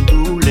non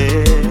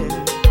doulé?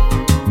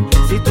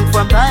 Si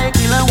toutefois m'ta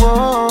écrit la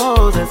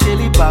rose, est-ce que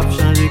li pa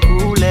changer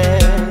couleur?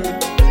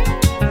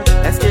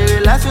 Est-ce que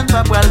relation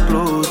pa pral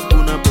close pour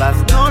nan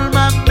place non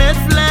m'a met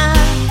fleur?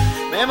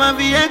 Mais ma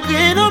vie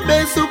écrit non be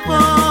sous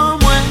pont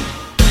moi.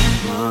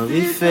 Ma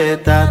vie fait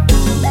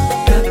tatou,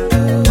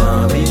 ma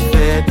vie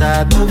fait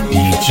tatou.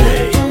 DJ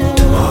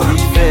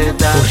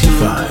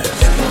MARC45.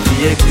 Ma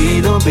vie écrit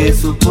non be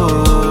sous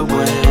pont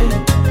moi.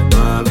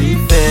 Ma vie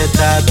fait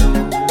tatou,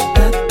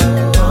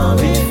 ma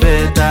vie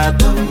fait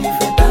tatou,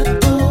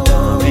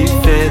 ma vie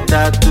fait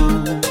tatou,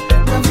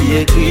 ma vie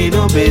écrit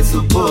dans mes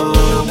soupos.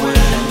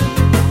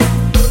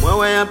 Moi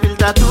ouais un pile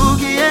tatou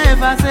qui est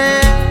effacé,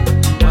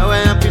 moi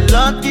ouais un pile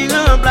l'autre qui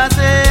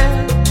remplacé.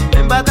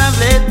 Même pas ta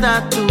vle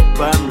tatou,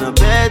 pas m'en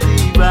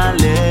petit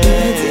balai.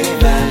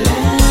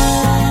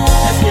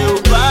 Est-ce que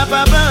vous pas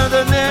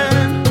abandonner?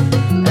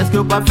 Est-ce que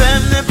vous pas faire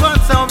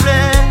n'importe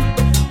sembler?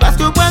 Parce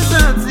que vous pas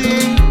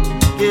senti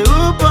que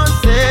vous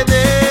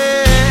possédez.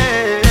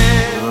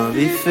 Ma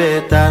vie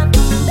fait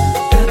tatou,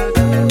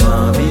 ma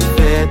vie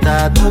fait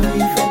tatou,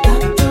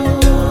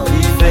 ma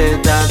vie fait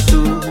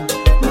tatou,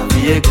 ma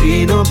vie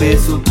écrit dans mes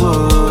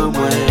soupos.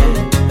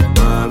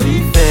 Ma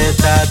vie fait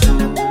tatou,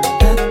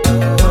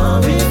 ma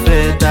vie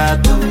fait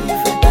tatou,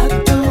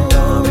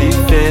 ma vie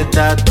fait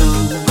tatou,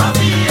 ma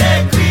vie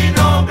écrit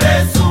dans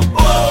mes soupos.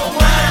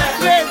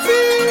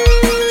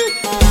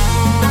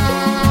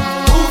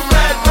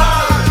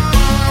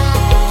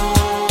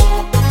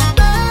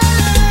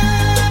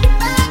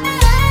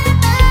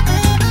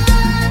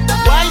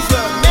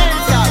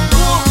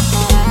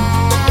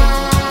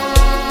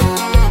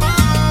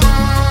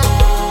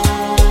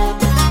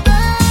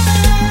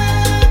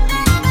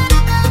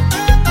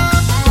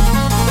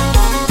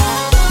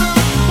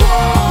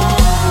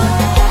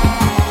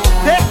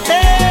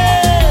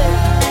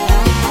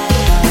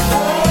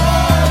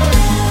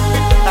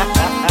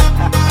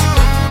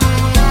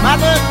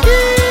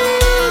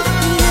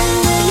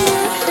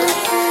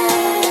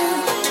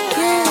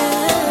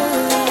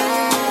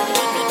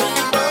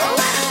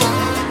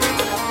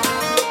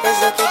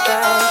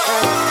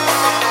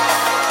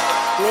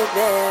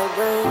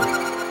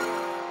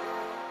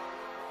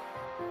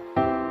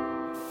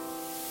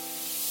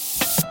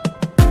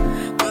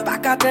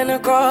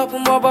 Pour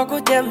moi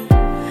beaucoup t'aime,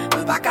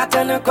 pas qu'à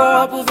t'en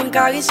encore pour venir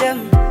caresser,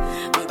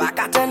 pas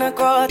qu'à t'en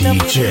encore t'en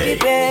pour DJ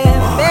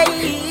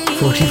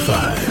MARC45.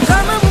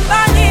 Comment vous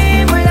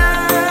parlez moi là,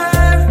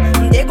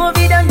 dès qu'on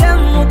vit dans le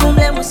monde, on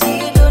l'aime aussi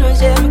tout nous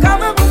j'aime.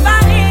 Comment vous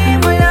parlez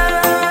moi là,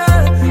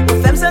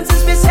 vous faites me sentir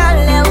spécial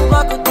et vous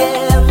beaucoup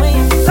t'aime.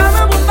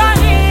 Comment vous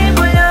parlez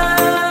moi là,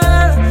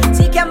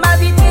 si qu'elle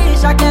m'habite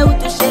chacun ou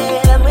touché.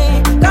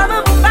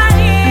 Comment vous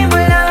parlez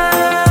moi là,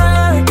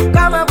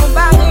 comment vous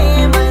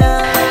parlez moi là.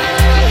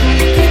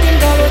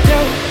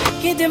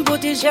 Qui t'aime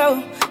protéger,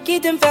 qui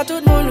t'aime faire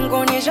tout le monde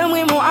connaît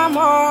jamais mon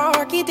amour,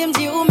 qui t'aime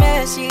dire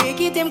merci,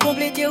 qui t'aime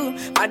compléter,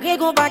 malgré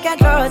qu'on pas qu'à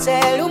l'autre,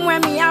 c'est ou moi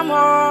mi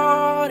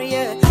amour,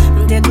 yeah.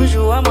 M't'es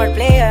toujours un mode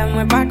player,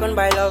 moi pas qu'on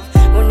by love,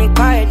 on n'est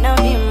pas être dans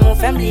vie, mon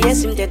femme lié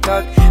si m't'es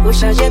talk, ou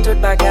changer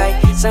toute bagaille,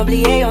 sans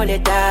oublier en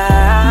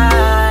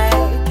détail,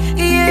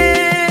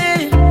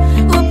 yeah.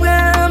 Ou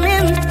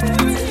promène,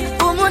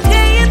 pour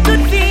montrer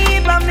toute vie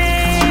par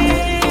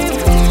même,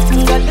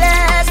 God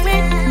bless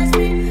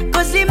me,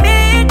 cause he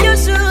made you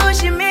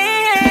sushi me.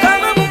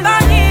 Comment vous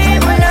parlez,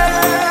 voilà.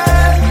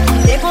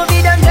 Dès qu'on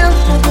vit dans le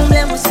monde, on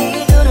l'aime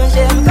aussi, tout nous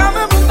j'aime.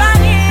 Comment vous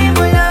parlez,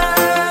 voilà.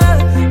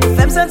 Vous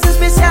faites me sentir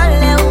spécial,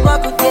 et vous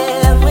beaucoup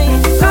t'aime.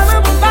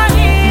 Comment vous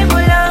parlez,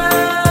 voilà.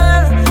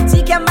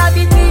 Si qu'elle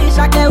m'habite,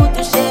 chacun ou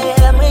touché.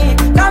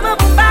 Comment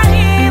vous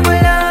parlez,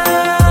 voilà.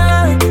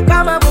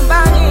 Comment vous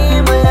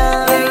parlez, voilà.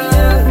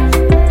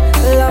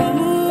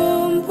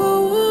 L'amour pour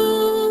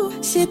vous,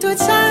 tout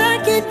ça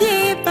qui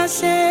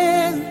dépasse.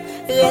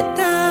 Reste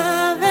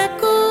avec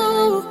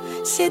vous,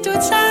 c'est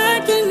tout ça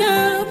qui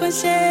nous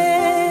passe.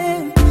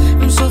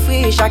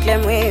 M'souffrir chaque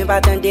lèvre, pas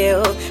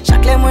attendre.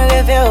 Chaque lèvre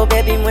rêver, oh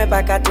baby, moi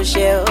pas qu'à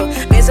toucher.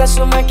 Mais ça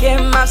sous moi qui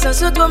m'a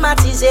sans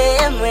automatiser,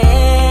 moi.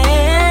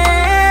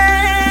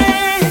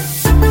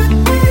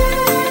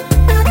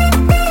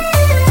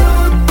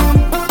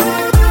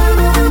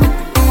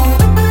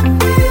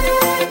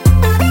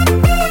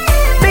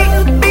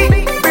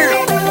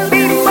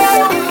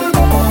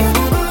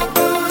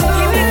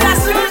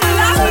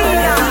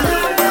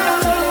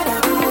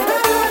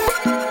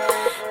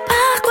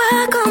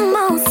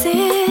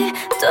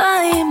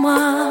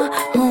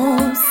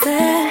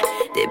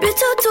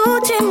 Tout,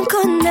 tu me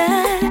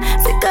connais,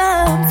 c'est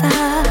comme ça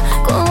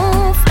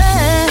qu'on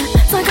fait.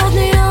 50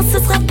 nuances, ce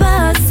sera pas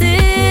assez.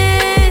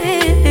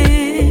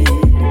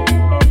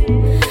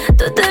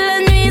 Toute la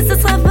nuit, ce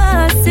sera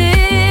pas assez.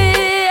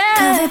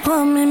 T'avais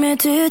promis, mais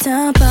tu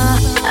tiens pas.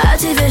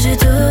 Activé, j'ai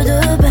tout de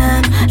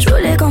même.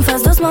 J'voulais qu'on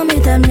fasse doucement, mais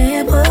t'as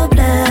mes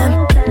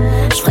problèmes.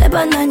 J'ferais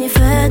pas de manif,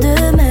 fais de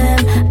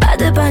même. Pas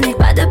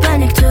de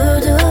panique, tout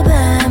de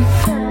même.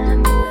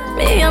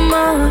 Mais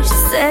moi, je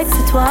sais que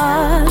c'est toi,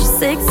 je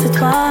sais que c'est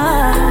toi.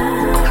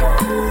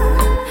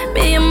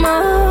 Mais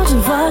moi, je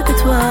ne vois que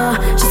toi,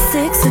 je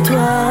sais que c'est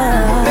toi.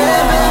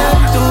 Bébé,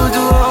 tout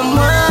doux en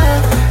moi.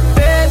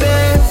 Bébé,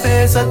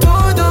 fais ça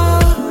tout doux.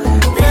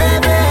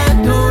 Bébé,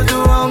 tout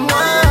doux en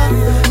moi.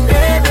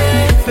 Bébé,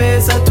 fais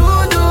ça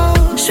tout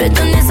doux. Je vais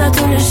donner ça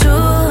tous les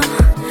jours.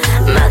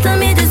 Matin,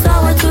 midi,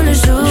 soir, ouais, tous les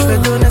jours. Je vais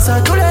donner ça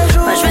tous les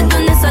jours. Moi, je vais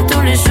donner ça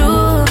tous les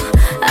jours.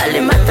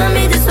 Allez, matin,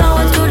 midi, soir,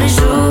 ouais, tous les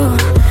jours.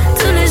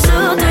 Tous les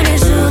jours, tous les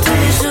jours, tous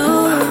les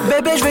jours.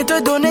 Bébé, je vais te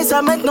donner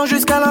ça maintenant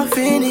jusqu'à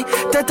l'infini.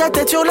 Tête à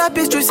tête sur la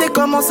piste, tu sais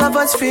comment ça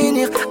va se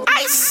finir.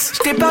 Ice, je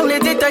t'épargne les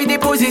détails des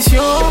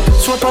positions.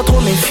 Sois pas trop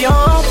méfiant,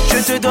 je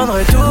te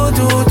donnerai tout.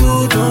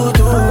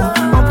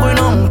 En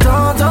prenant mon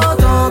temps.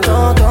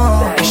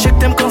 Je sais que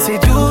t'aimes quand c'est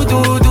doux.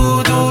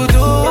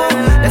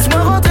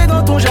 Laisse-moi rentrer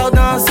dans ton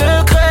jardin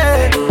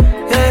secret.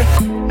 Hey.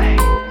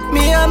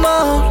 Mi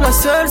amor, la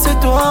seule c'est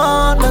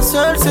toi,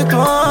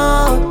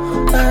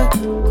 Hey.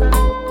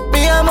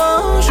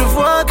 Je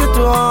vois que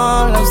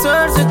toi, la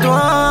seule c'est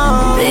toi.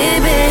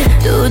 Bébé,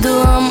 doudou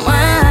en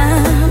moi.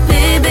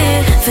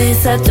 Bébé, fais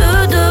ça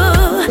tout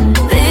doux.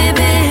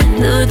 Bébé,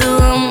 doudou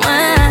en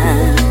moi.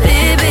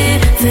 Bébé,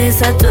 fais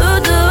ça tout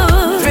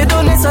doux. Je vais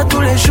donner ça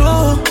tous les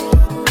jours.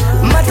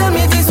 Matin,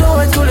 midi, soir,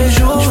 ouais, tous les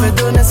jours. Je vais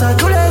donner ça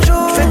tous les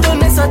jours. Je vais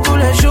donner ça tous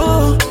les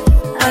jours.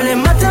 Allez,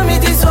 matin,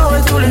 midi, soir,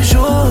 ouais, tous les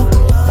jours.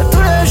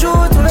 Tous les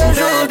jours, tous les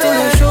jours, tous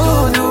les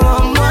jours. Doudou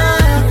en moi.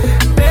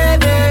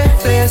 Bébé,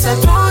 fais ça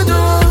tout doux.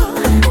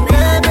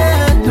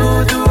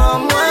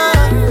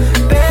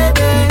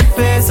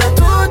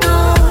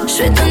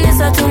 Je vais donner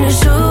ça tous les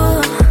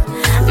jours.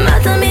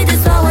 Matin, midi,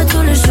 soir, ouais,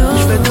 tous les jours.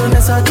 Je vais donner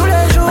ça tous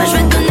les jours. Moi, je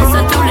vais donner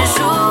ça tous les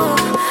jours.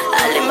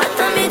 Allez,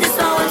 matin, midi,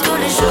 soir, ouais, tous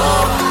les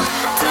jours.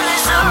 Tous les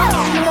jours.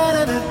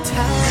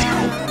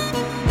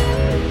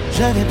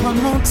 Je vais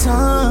prendre mon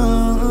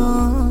temps.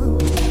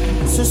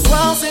 Ce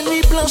soir, c'est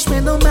nuit blanche,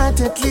 mais dans ma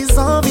tête, les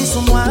envies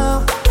sont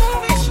noires.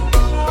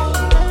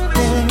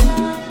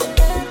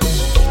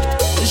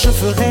 Je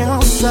ferai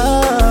en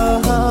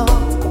sorte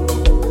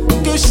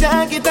que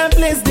chaque étape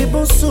laisse des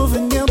bons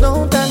souvenirs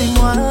dans ta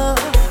mémoire.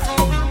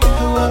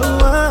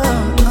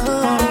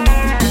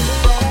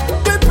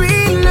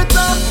 Depuis le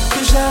temps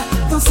que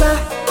j'attends ça,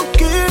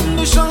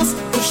 aucune chance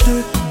que je te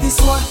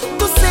déçois.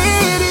 Tous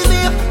ces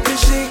désirs que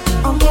j'ai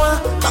en moi,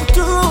 dans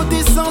tous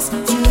tes sens,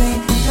 tu les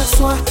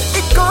perçois.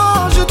 Et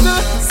quand je te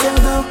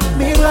serre dans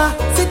mes bras,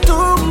 c'est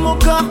tout mon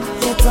corps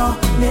qui est en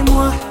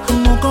mémoire.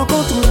 Mon corps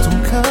contre ton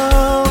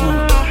corps.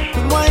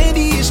 Moi et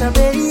dit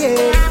jamais.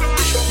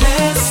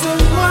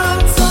 Laisse-moi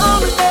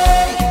t'emmener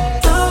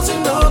dans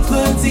une autre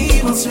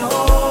dimension.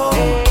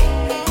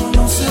 Mon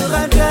nom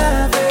sera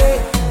gravé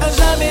à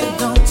jamais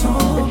dans ton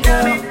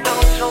cœur.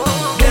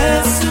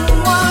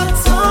 Laisse-moi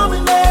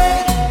t'emmener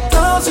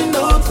dans une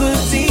autre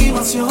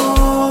dimension.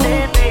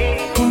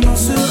 Mon nom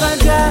sera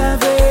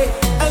gravé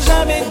à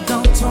jamais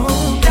dans ton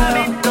cœur.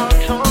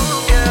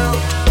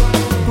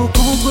 Pour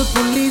contre,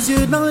 pour les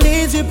yeux dans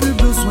les yeux, plus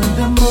besoin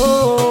de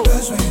mots.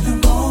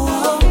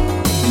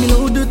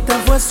 L'eau de ta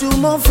voix sur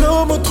mon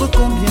flow montre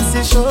combien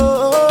c'est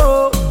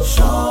chaud.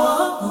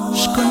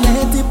 Je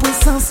connais tes points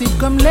sensibles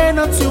comme les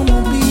notes sur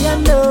mon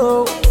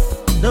piano.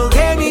 Do,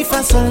 ré, mi,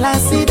 fa, sol, la,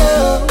 si, do.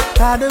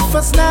 Pas de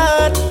fausse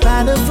note,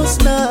 pas de fausse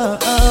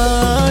note.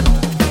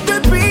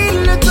 Depuis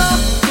le temps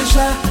que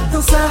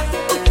j'attends ça,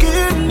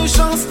 aucune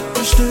chance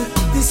que je te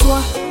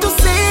déçois. Tous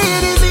ces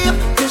désirs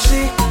que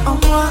j'ai en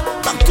moi,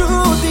 dans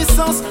tous tes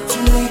sens, tu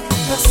les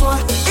perçois.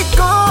 Et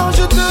quand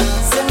je te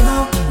serre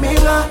dans mes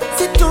bras,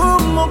 c'est tout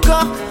mon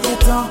corps qui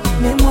est en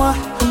mémoire.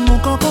 Mon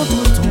corps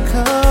contre ton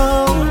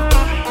corps.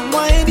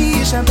 Moi et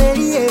dit jamais.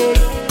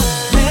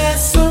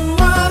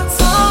 Laisse-moi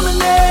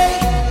t'emmener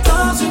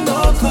dans une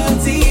autre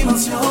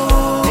dimension.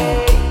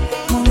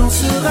 Mon nom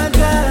sera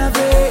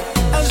gravé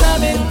à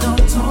jamais dans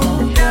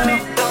ton cœur.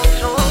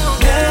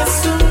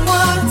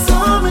 Laisse-moi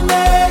t'emmener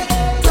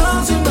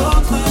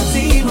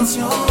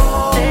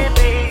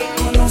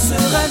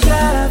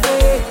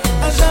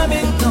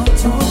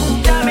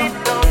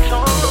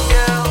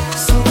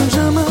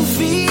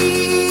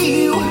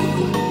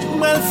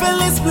fait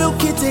l'esprit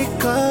qui te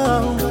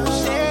comme.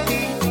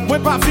 Moi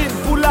pas vite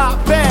pour la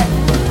paix.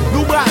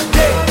 Nous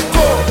brader,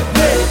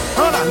 coller,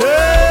 en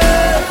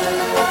allée.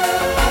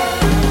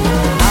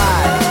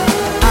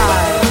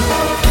 Aïe,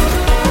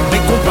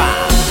 mais Konpa.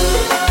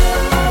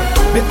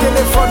 Mes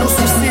téléphones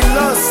sous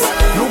silence.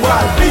 Nous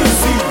brader,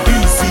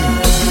 busy.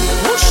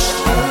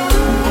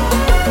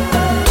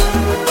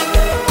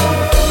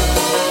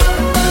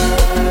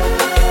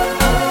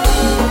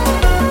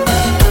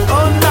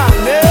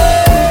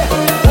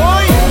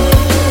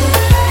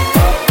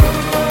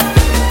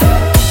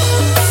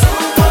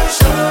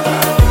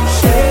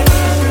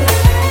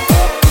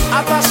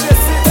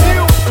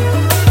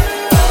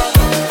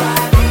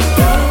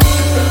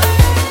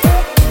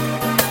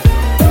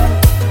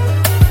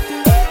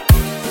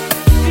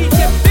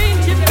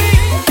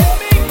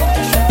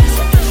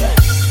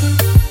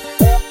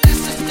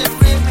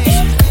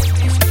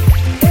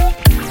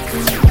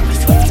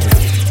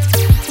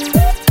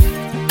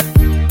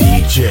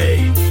 DJ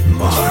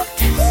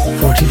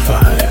MARC45.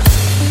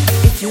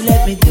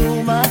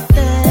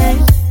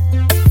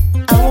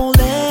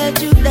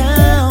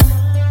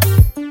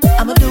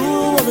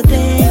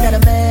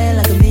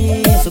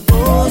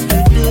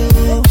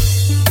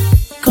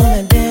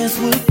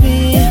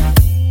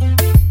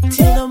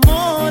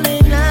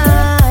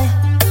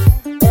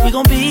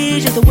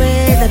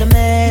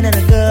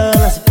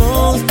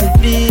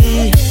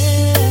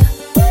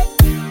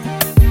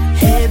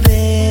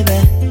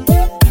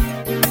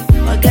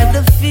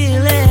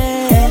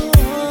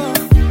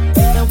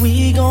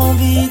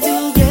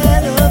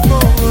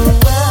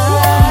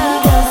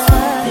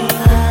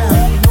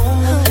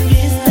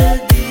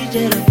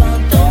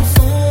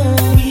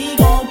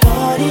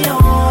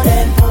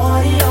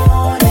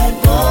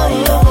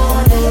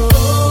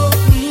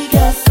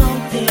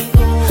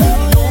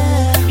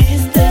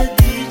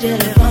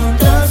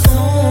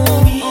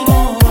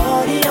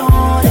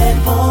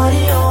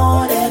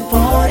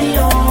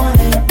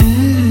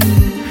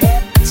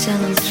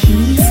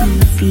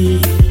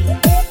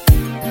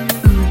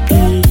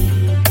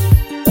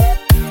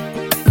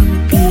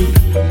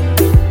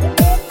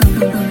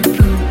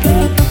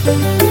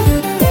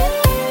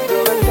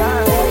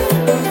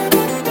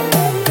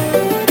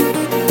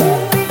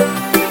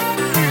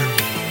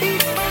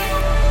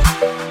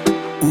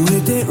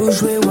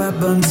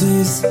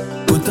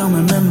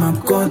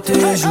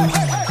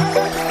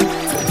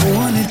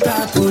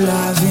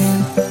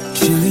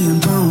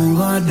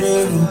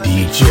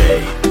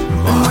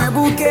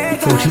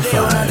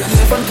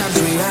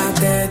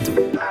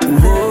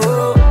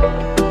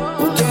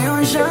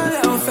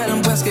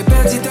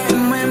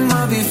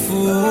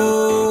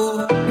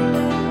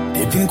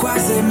 Depi'm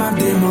croisé m'a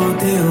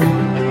démonté.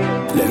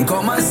 L'en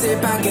commencé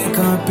par qu'un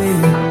campé.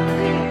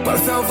 Pas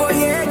faire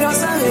voyer dans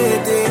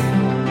s'arrêter.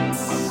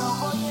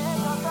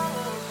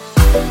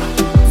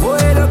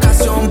 Voye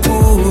location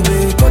pour B.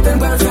 Quand on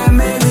va faire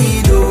mes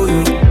rideaux.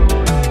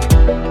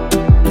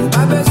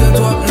 Pas besoin de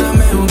toi, non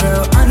mais on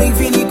girl. Annick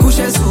Vini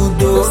couché sous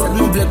dos. Ça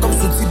nous plaît comme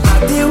sous-titre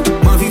badio.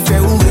 Ma vie fait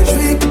ou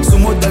réjouir. Sous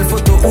modèle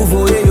photo ou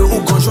voyer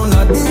ou quand j'en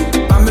a dit.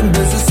 Pas même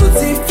besoin de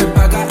sauter. Fais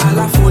pas gars à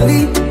la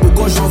folie. Ou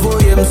quand j'en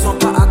voyais, me sens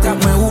pas à terre,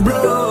 moi ou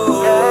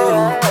blow.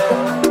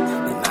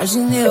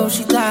 Imaginez au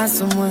chita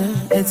sur moi.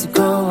 Et tu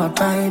cours à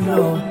paille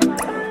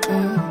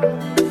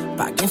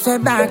pas qu'un fait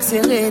back,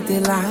 c'est l'été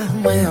là.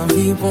 Moi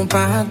envie pour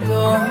pas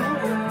d'eau.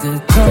 De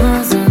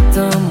temps en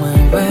temps, moi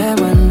ouais,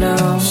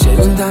 maintenant. J'ai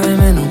une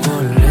time et nous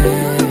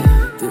coller.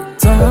 De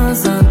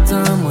temps en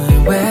temps, moi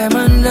ouais,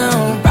 maintenant.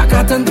 Pas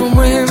qu'attendre pour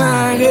moi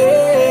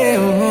marier.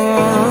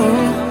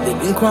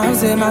 Depi'm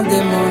croisé m'a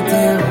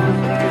démonté.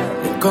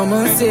 Mais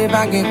commencer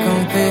par qu'un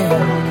campé.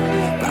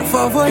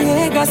 Parfois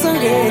voyer qu'à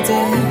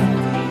s'arrêter.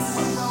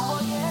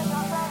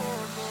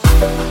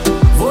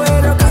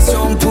 Voye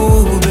location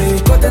pour B.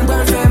 Quand on va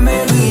faire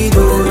mes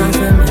rideaux.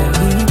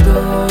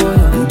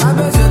 Pas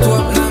besoin de toi,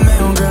 non mais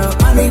on girl.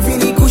 Annick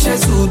Vini couché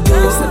sous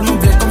dos. Ça nous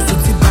plaît comme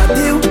sous-titre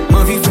badio.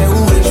 Ma vie fait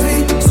ou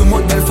réjouir. Sous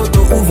modèle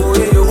photo ou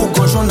voyer ou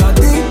quand j'en a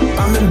dit.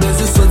 Pas même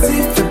besoin de sauter.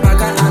 Fais pas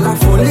gars à la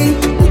folie.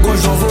 Ou quand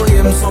j'en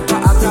voyais, me sens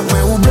pas à terre, moi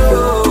ou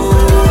blow.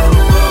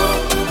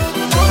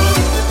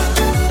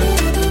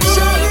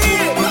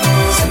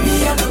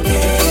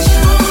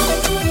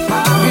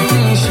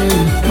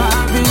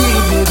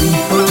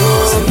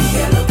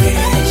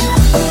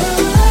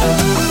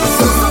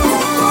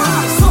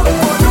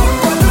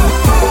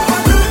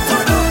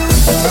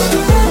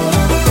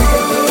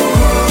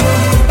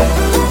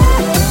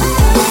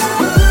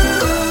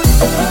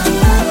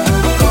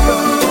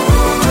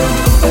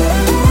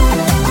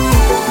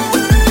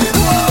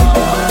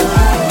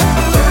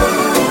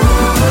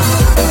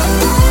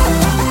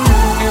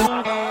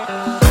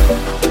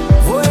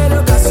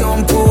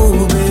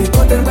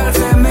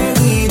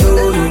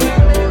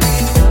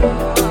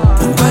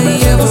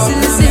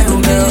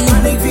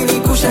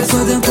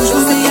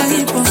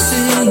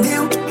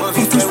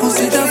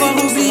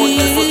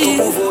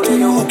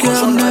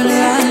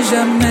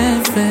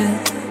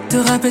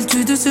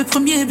 Rappelles-tu de ce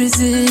premier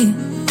baiser?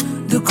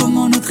 De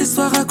comment notre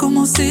histoire a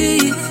commencé?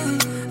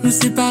 Nous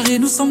séparer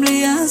nous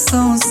semblait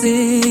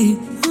insensé.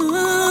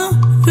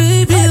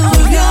 Baby,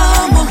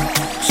 regarde-moi.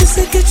 Je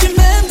sais que tu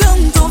m'aimes,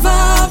 donc t'en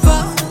vas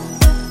pas.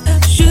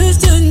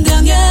 Juste une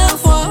dernière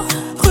fois.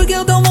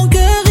 Regarde dans mon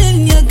cœur,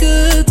 il n'y a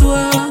que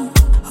toi.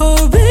 Oh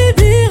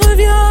baby,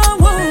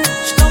 reviens-moi.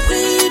 Je t'en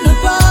prie, ne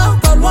pars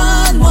pas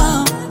loin de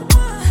moi.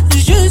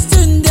 Juste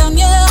une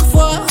dernière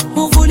fois.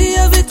 M'envoler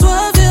avec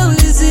toi vers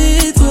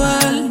les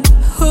étoiles.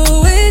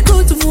 Oh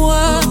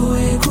écoute-moi.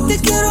 Te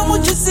quiero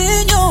mucho,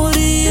 señorita.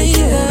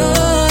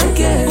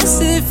 On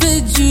s'est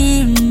fait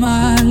du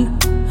mal.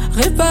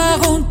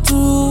 Réparons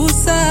tout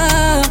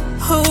ça.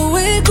 Oh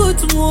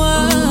écoute-moi.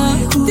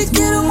 Te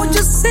quiero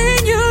mucho,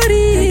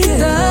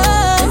 señorita.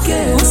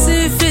 On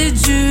s'est fait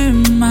du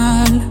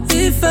mal.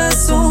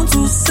 Effaçons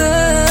tout ça.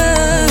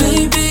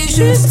 Baby,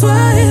 juste toi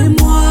et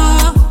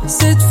moi.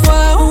 Cette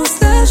fois on se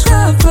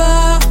lâchera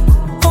pas.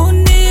 On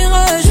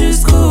ira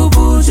jusqu'au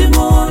bout du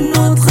monde.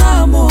 Notre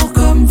amour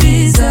comme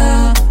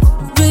visa.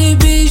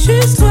 Baby,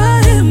 juste toi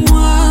et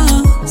moi.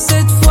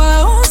 Cette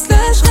fois on se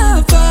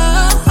lâchera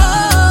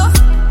pas.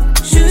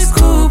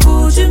 Jusqu'au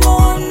bout du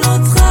monde.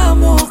 Notre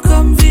amour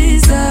comme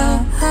visa.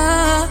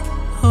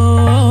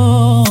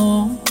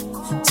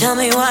 Tell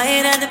me why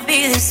it had to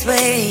be this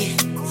way.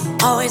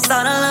 Always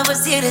thought our love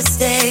was here to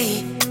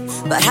stay,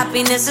 but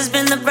happiness has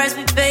been the price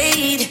we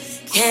paid.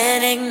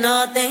 Can't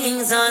ignore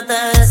things aren't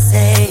the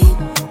same.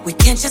 We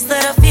can't just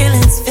let our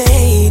feelings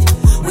fade.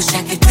 Wish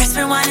I could press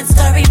rewind and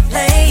start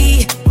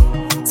replay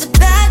to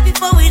back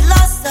before we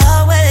lost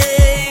our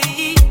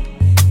way.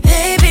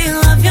 Baby,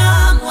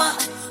 reviens-moi.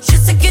 Je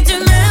sais que tu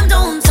m'aimes,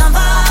 donc t'en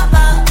vas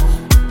pas.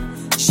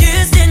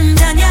 Juste une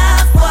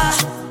dernière fois.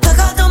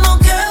 Encore dans mon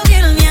cœur,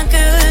 il n'y a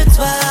que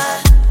toi.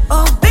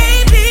 Oh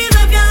baby,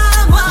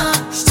 reviens-moi.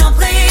 Je t'en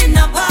prie,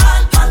 ne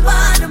parle pas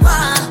loin de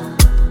moi.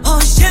 Oh,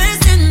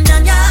 juste une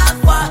dernière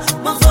fois.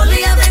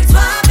 M'envoler avec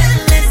toi vers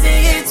les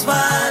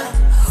étoiles.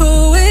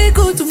 Oh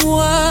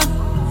écoute-moi.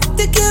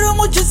 Te quiero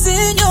mucho,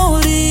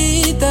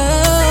 señorita.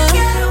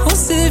 On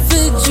s'est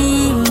fait du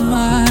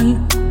mal.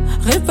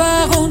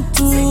 Réparons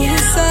tout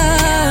ça.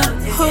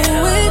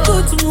 Oh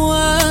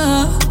écoute-moi.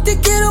 Te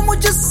quiero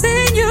mucho,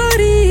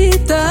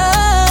 señorita.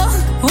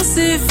 On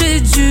s'est fait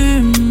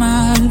du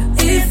mal.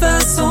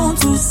 Effaçons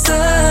tout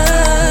ça.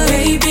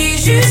 Baby,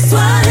 juste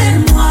toi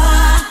et moi.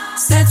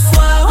 Cette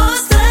fois on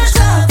se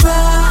lâchera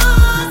pas.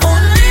 On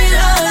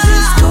ira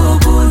jusqu'au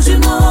bout du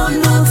monde.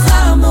 Notre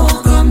amour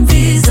comme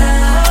visa.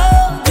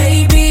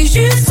 Baby,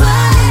 juste toi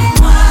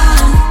et moi.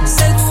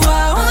 Cette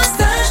fois on se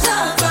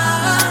lâchera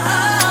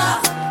pas.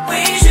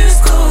 Oui,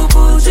 jusqu'au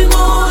bout du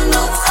monde.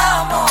 Notre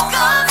amour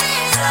comme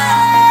visa.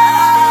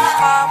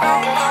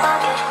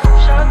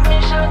 Shot me,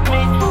 shot me,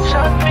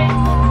 shot me.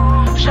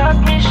 Shot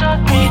me, shot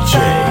me. DJ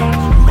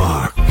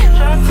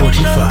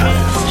MARC45.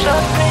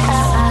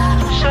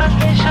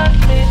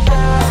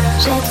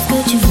 J'ai tout ce que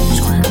tu veux,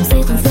 je crois qu'on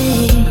s'est trouvé.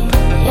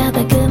 Y'a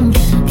pas que mon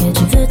cœur que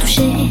tu veux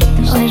toucher.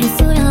 Ouais, je me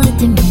souviens de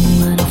tes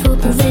mots, alors faut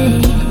prouver.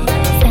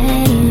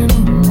 C'est le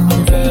moment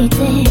de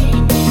vérité.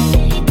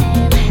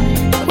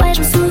 Ouais, je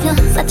me souviens,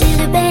 ça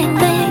tirait bang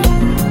bang.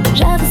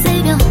 J'avoue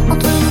c'est bien,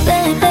 entre nous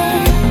bébé.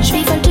 Je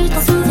suis folle, tu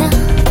t'en souviens.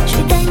 Je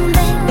suis bang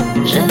bang.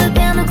 Je veux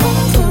bien me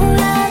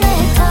contrôler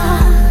avec toi.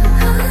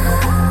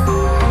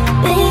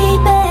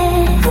 Baby,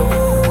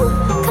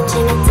 comme tu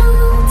me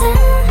tentais.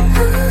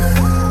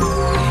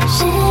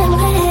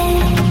 J'aimerais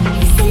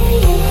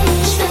essayer.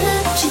 Je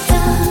veux que tu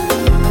donnes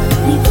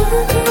les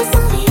mots qu'on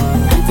ressentit.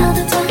 Un tas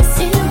de toi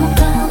sur mon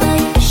corps,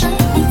 voye,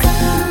 chante mon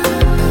corps.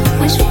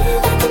 Ouais, je vais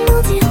pas te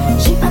mentir,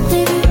 j'ai pas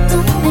prévu de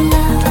tomber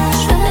là.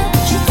 Je veux que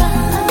tu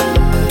donnes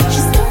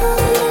jusqu'au bout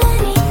de la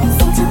nuit.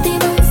 Sentir tes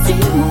mains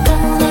sur mon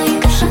corps, voye,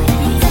 chante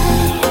mon corps.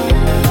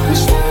 Ouais,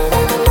 je vais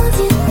pas te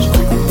mentir, je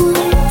crois qu'on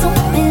pourrait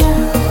tomber là.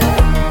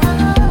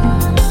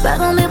 Pas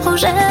dans mes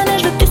projets, mais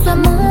je veux que tu sois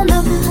mon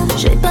homme.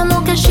 Je vais pas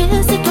m'en cacher,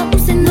 c'est toi ou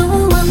c'est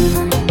nous.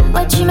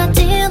 Ouais, tu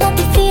m'attires dans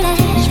tes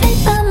filets. Je vais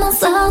pas m'en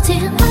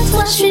sortir, à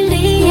toi je suis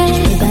liée. Je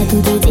peux pas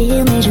tout te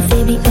dire, mais je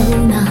fais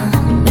biona.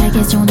 La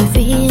question de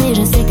fuir, et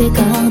je sais que t'es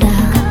corda.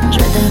 Je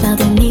veux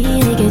t'appartenir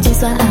et que tu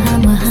sois à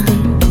moi.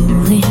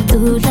 Découvrir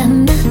toute la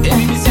main.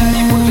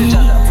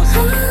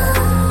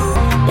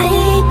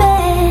 Baby,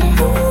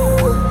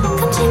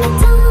 comme tu me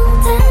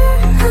tentais.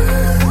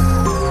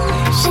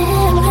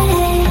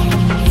 J'aimerais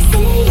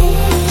essayer.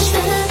 Je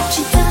veux que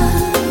tu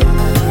donnes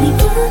les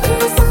mots qu'on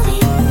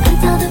ressentit. Un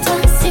tas de toi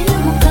sur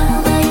mon corps,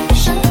 voye,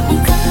 chante mon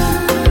corps.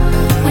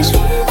 Ouais, je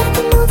vais pas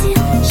te mentir,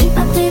 j'ai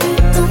pas prévu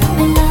de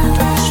tomber là.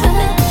 Je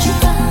veux que tu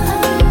donnes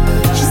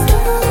jusqu'au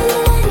bout de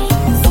la nuit.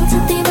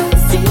 Sentir tes mains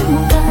sur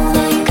mon corps,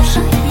 voye,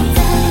 chante mon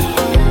corps.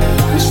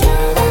 Ouais, je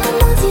vais pas te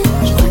mentir,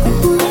 je crois qu'on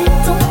pourrait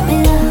tomber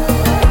là.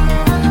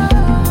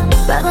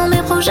 Pas dans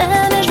mes projets,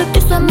 mais je veux que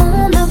tu sois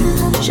mon homme.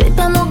 Je vais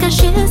pas m'en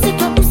cacher, c'est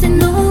toi ou c'est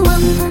nous.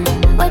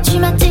 Ouais, tu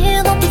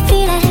m'attires dans tes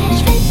filets.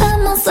 Je vais pas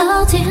m'en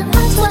sortir,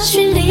 à toi je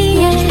suis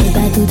liée. Je peux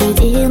pas tout te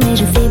dire, mais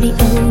je fais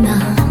biona.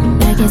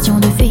 La question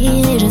de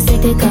fuir, et je sais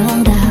que t'es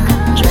corda.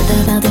 Je veux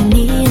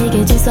t'appartenir et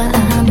que tu sois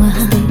à moi.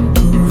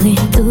 Découvrir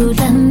toute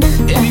la main.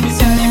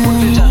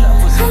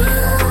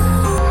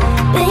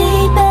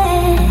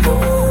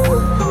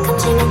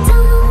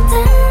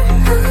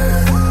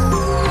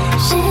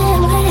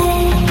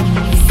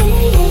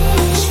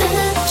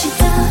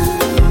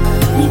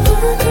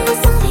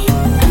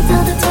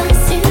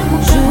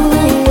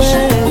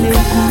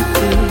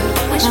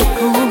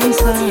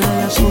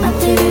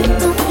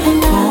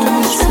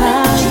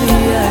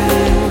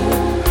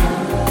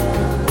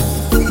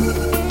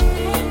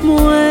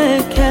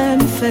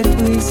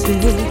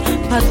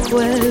 pas de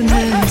poil,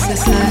 même c'est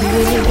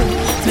salé.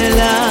 Mais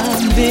la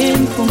vie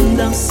pour me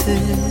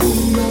danser.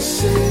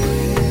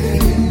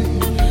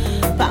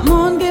 Pas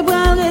monde qui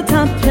boirait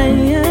ta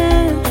plaie.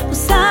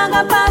 Ça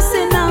va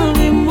passer dans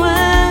les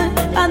mois.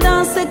 Pas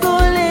danser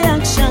collé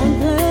avec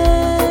chagrin.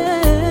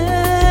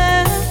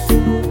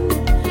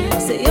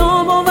 C'est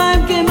un bon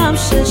vibe qui m'a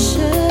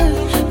cherché.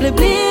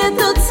 L'oublier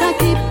tout ça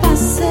qui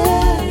passait.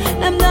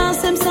 Même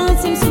danser, me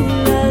sentir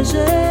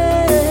soulagée.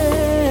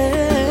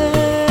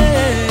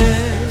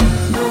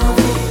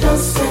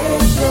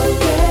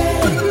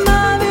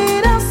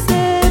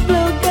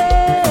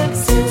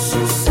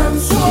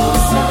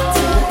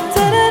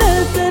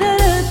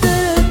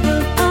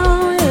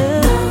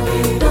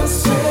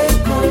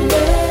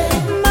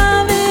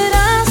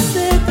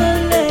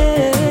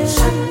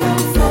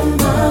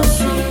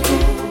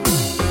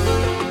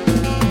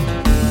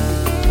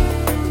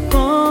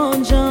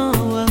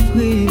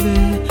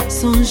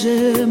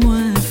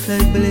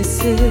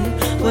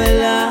 Ouais,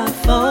 la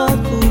force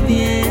pour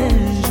bien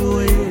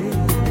jouer.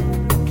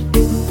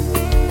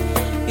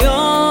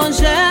 Yon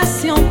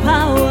gestion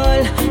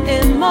parole,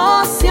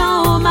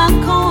 émotion ma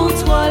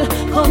contrôle,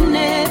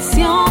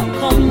 connexion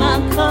comme ma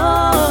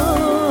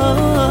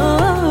corps.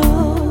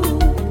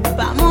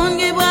 Pas mon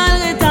qui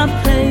boirait ta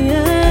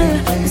plaie.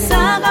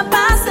 Ça va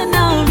passer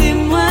dans vie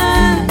moi.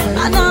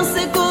 À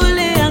danser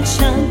collé avec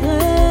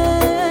chagrin.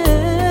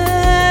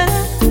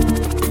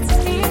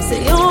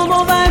 C'est yon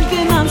bon vibe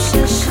qui m'a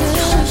cherché.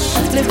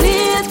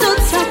 L'oublier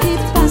tout ça qui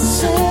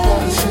passe.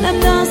 Même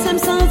danser, me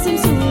sentir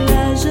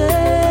soulagée.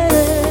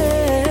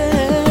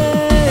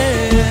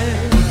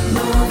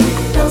 Ma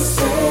vie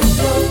danser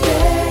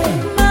bloquée.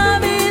 Ma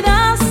vie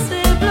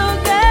danser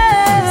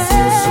bloquée.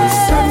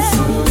 Ça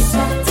sous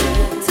sa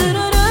tête.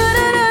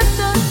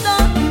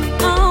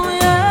 Oh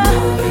yeah.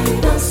 Ma vie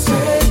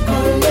danser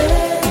collée.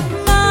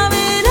 Ma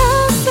vie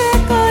danser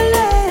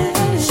collée.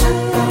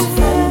 Chacun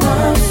fait ma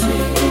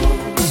vie.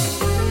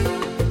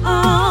 Oh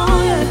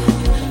yeah.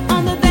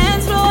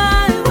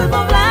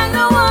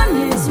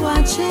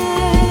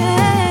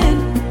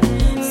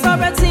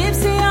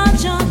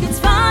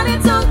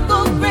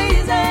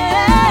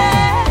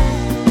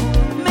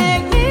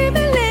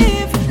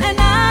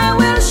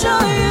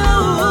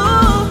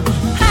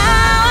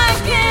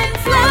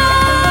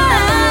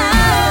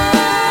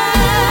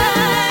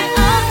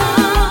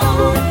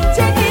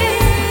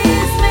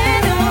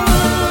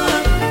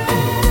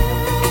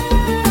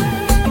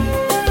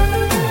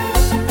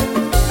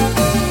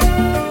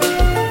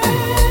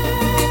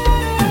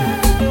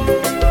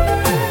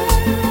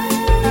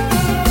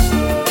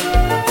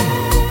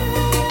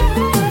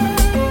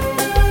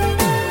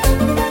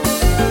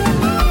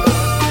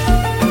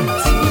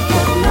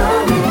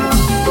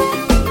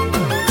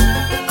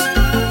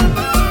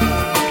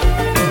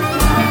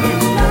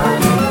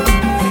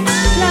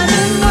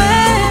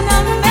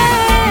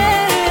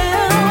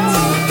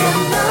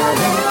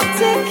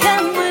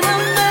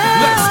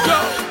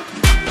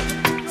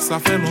 Ça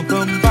fait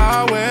longtemps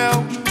pas well,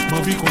 ma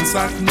vie qu'on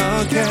sac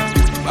nan cœur.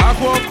 Pas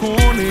quoi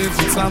qu'on est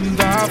dit ça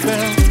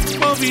m'd'affaire.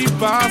 Ma vie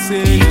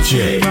passée, DJ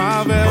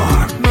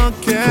MARC45 nan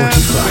cœur.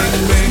 Bang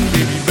bang,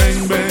 baby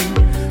bang bang.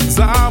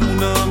 Ça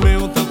mon âme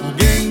on t'a pour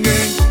gang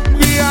gang.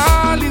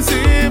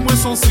 Réaliser moi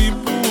son si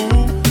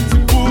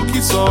pour qui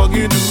sort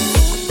nous.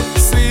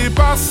 C'est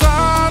pas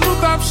ça nous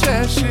t'a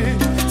cherché.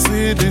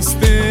 C'est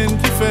destin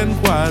qui fait nous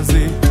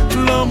croiser.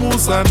 L'amour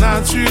ça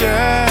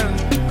naturel.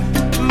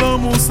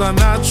 L'amour ça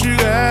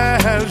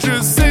naturel,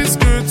 je sais ce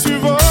que tu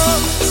veux.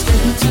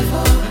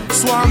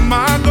 Sois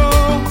ma go.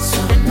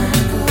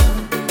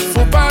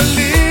 Faut pas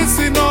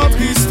laisser notre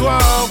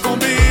histoire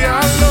tomber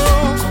à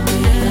l'eau.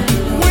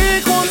 Oui,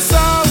 comme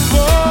ça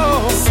va.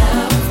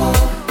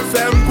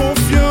 Fais-moi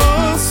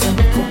confiance.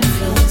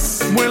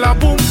 Moi là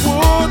pour me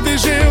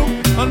protéger.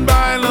 On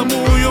baille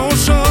l'amour, yon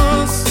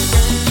chance.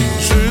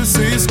 Je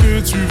sais ce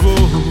que tu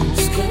veux.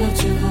 Ce que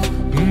tu veux.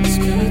 Ce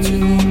que tu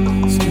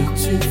veux. Ce que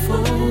tu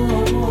veux.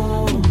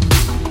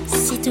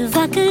 Si tu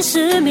vois que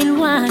je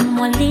m'éloigne,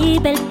 moi les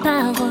belles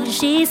paroles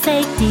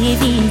j'essaie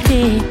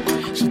d'éviter.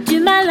 J'ai du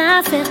mal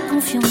à faire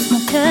confiance, mon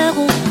cœur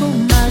au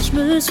coma, je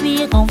me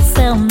suis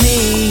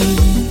renfermée.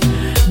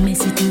 Mais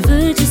si tu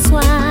veux du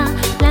soir,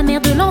 la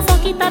mère de l'enfant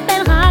qui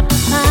t'appellera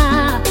papa,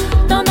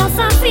 tendance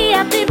à vie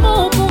à tes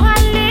mots pour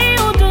aller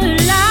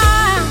au-delà.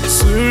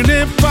 Ce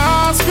n'est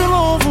pas ce que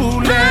l'on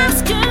voulait.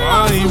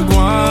 Toi et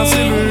moi,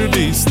 c'est le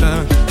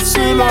destin.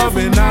 Ce love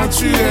est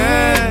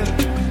naturel.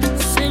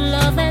 Ce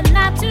love est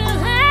naturel.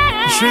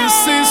 Je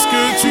sais ce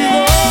que tu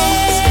veux.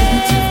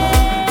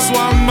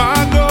 Sois ma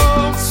go.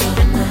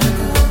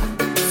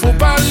 Faut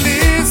pas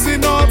laisser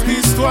notre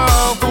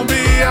histoire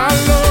tomber à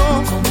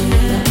l'eau.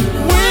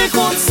 Oui,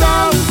 comme ça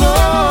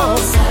va.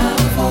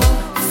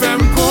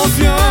 Fais-moi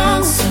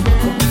confiance.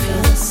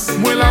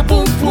 Moi là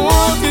pour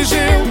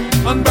protéger.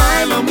 On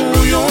baille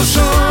l'amour, yon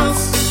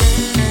chance.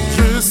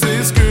 Je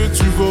sais ce que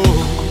tu veux.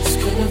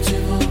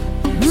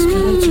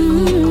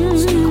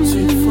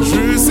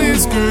 Je sais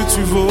ce que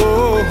tu veux.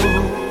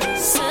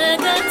 Ce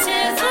que tu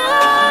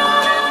veux.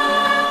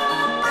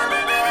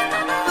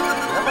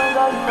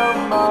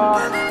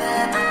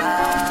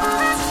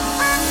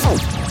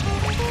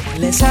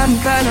 femme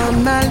pas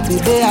normal,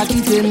 bébé a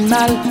quitté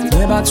mal,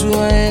 moi pas tout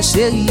un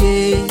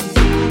sérieux.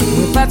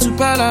 Moi pas tout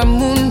par la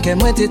moun, que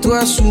moi t'es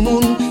toi sous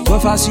moun, trop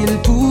facile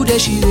pour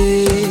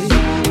déchirer.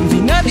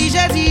 Vini obligé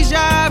dit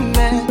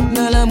jamais,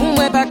 dans l'amour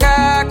moi pas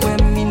qu'à quoi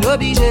m'in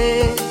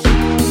obligé.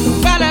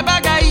 Pas la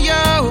bagaille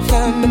yo,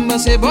 femme, mais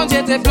c'est bon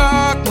Dieu te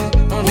bloque,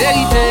 en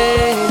vérité.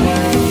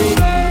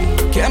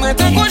 Que moi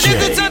t'en congé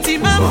tout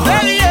sentiment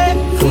varié,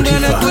 dans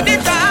le coup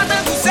d'état,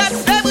 dans tout ça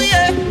fait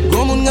briller.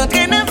 Comme on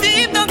entre dans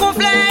vie, dans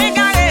conflit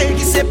égaré,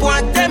 qui sait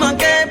point te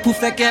manquer pour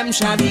faire qu'aime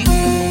chavire.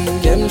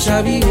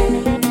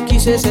 Qui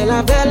sait c'est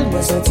la belle,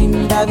 moi senti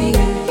m'davirer.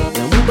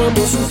 Dans mon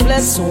bambou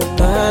soufflet, son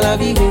pas la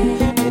vie.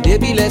 Et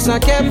depuis les sangs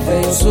qu'aime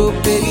fait un saut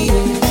payé.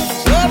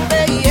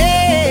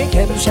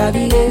 Qu'aime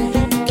chavire.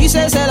 Qui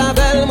sait c'est la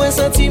belle, moi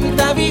senti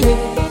m'davirer.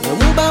 Dans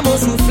mon bambou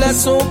soufflet,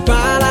 son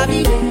pas la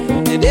vie.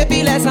 Et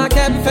depuis les sangs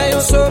qu'aime fait un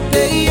saut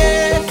payé.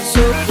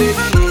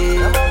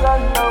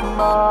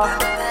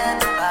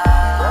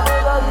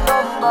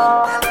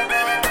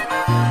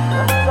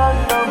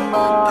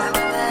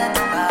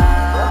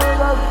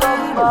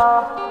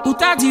 Ou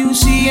t'as dit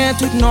aussi un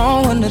tout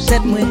non en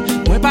tête moi.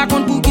 Moi pas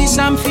contre pour qui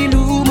ça me file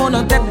ou mon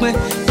en tête moi.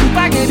 Ou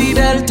pas que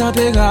bibel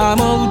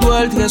tempérament ou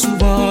doit très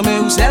souvent mais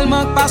ou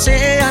seulement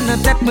passer en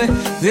tête moi.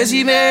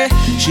 Résumé,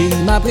 j'ai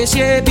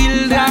m'apprécié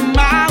pile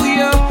drama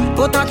yo.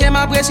 Autant que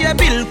m'apprécié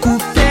pile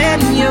coupé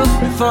yo.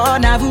 Faut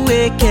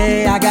n'avouer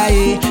que a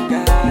gagné.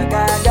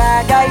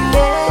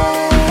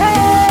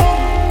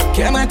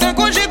 Que maintenant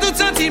quand j'ai tout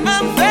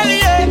sentiment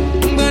varié.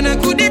 Bon un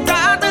coup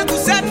d'état d'un coup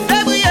ça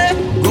fait briller.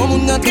 Comme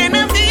on entraîne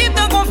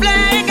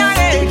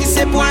qui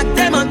sait point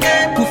te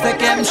manquer pour faire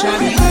qu'aime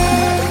chavire.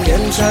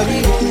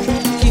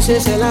 Qui sait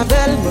c'est la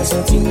belle, moi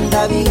senti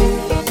m'davirer.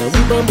 Dans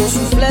mon bambou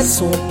soufflet,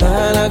 son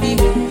pas la vie.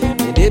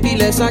 Et depuis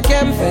les sangs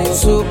qu'aime fait un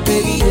saut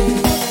payé.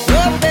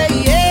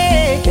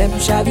 Qu'aime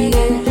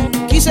chavirer.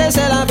 Qui sait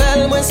c'est la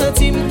belle, moi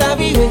senti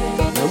m'davirer.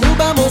 Dans mon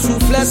bambou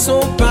soufflet,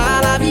 son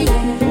pas la vie.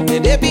 Et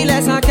depuis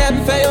les sangs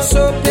qu'aime fait un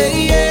saut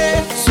payé.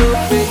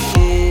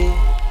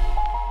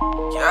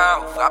 Yeah,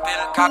 frappez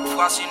le 4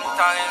 fois si nous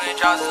t'arrivons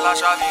jazz la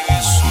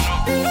chavirer sous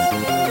nous.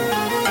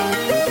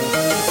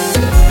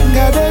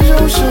 Gade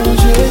gens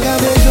changé,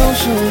 gade gens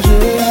changé,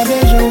 gade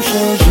gens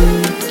changé.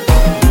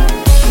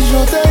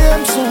 J'en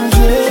t'aime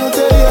songer.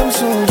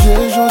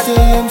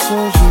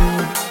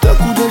 D'un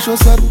coup de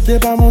chaussettes, t'es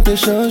pas monté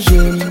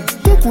changer.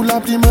 D'un coup la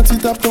pluie m'a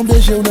tape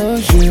tombé, j'ai un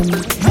ange.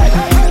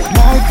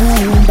 Mal pour,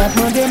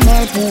 battement de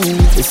mal pour.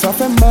 Et ça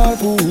fait mal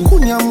pour.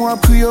 Kounya moi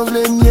pris au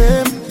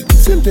vlénier.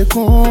 Si m'te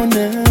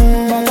connais,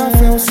 m'ta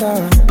fait ça,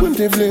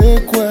 m'te vle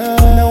quoi.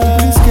 Mais ou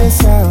plus que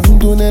ça,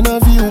 m'donne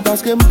envie ou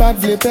parce que m'pas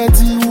vle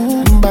péti ou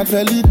m'pas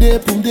fait l'idée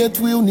pour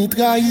m'détruire ou ni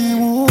trahir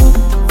ou.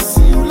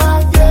 Si ou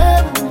la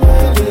guerre,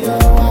 m'le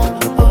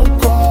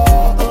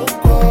encore.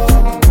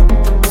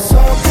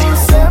 Sans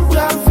penser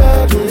m'bra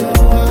faire de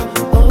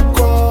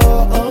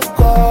encore.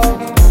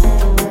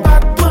 Pas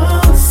de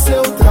penser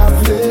au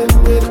travail,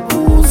 m'le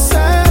pour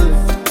celle.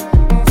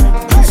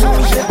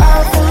 J'ai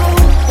avant,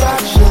 pas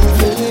de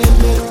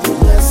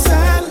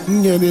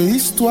y'a des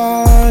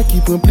histoires qui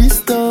prennent plus de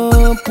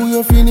temps pour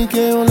y finir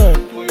qu'on l'a.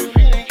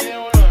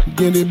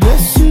 Y'a des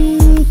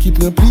blessures qui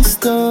prennent plus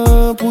de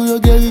temps pour y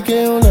guérir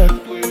qu'on l'a.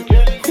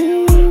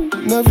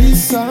 Dans vie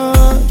ça,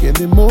 y'a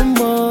des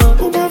moments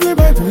où pas vle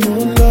bail pour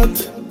yon lot.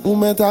 Ou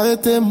m'est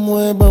arrêté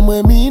moi, ben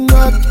moi minute.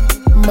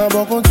 Ma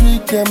bon conduit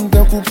qu'aime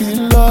d'un coup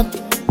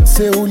pilote.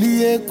 C'est ou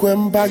lié quoi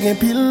m'pas gen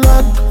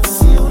pilote.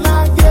 Si ou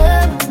la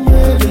guerre, moi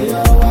les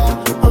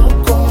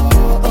encore.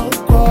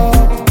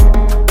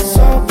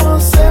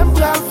 Sans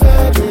m'la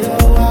faire de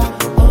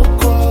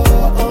encore.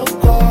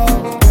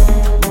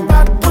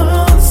 Pas de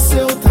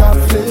penser au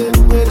travail,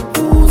 mais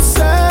pour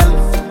celle.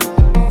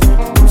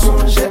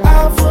 M'songe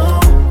avant,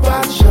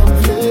 pas de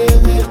chanter,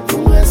 mais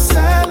pour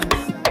celle.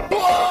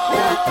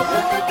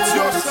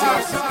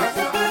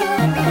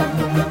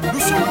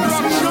 Nous sommes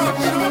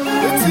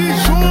les petits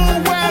jours,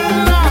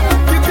 voilà,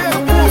 qui t'es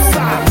pour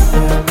ça.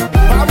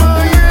 Maman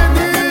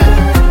Yéni,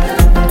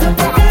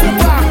 coupa.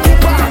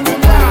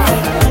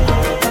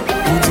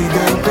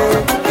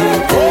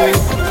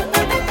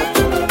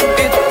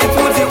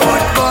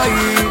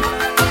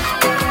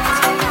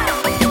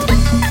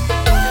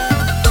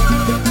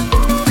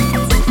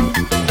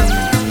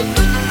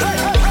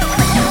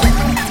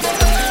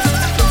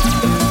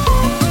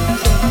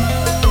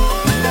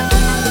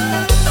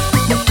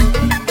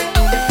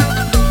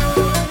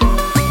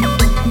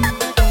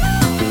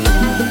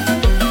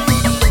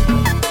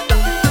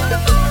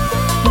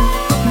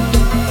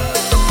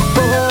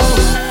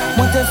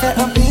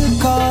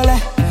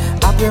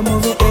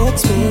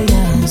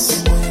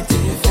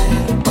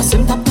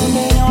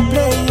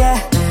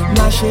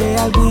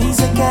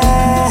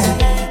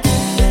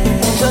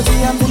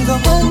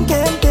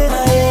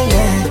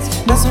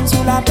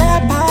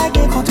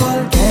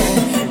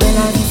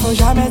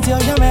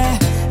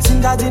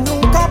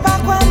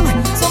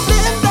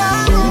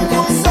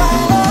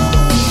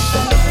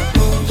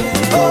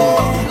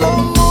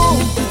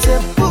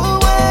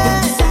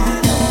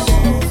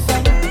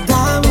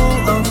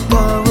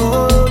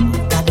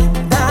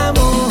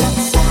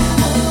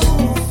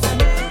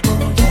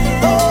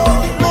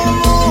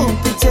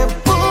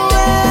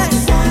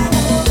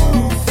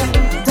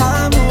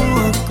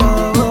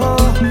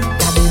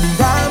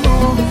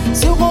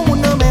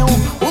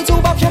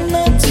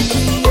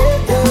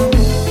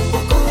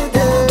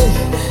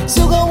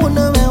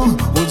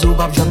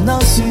 j'aime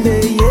dans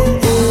surveiller.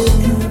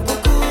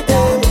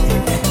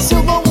 Si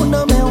on va mon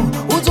homme,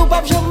 ou tu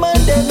pas j'aime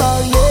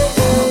démarrer.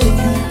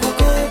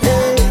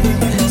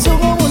 Si on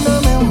va mon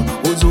homme,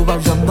 ou tu pas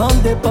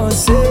j'aime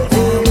dépenser.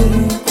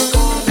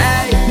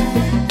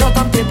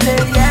 T'entends tes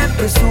players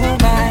peu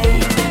sous-maille.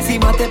 Si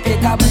moi t'es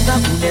pécable, t'en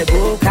connais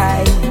beaucoup.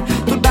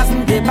 Tout bas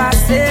me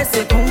dépasser,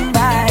 c'est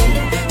combat.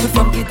 Toute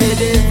femme qui t'est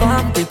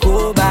devant, t'es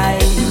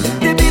cobaye.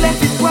 Depuis les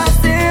filles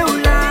croisées ou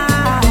là,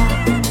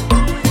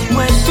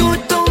 moi tout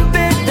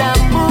tombé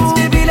d'amour.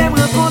 Depuis les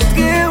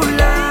rencontrées ou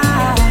là,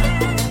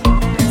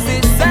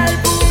 c'est sale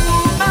pour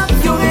ma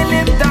fiorée,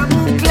 l'aime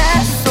d'amour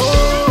classe.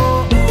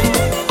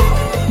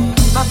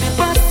 M'a fait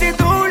penser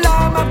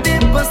dollar, m'a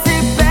fait penser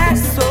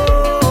perso.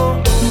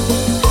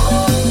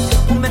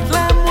 Pour mettre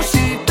l'amour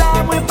chez ta,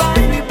 moi pas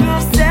lui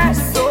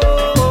princesse.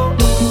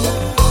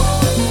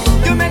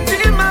 You make me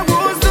my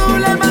rose,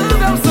 les mains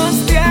dans son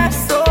stress.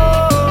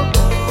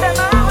 Les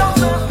mains dans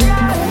son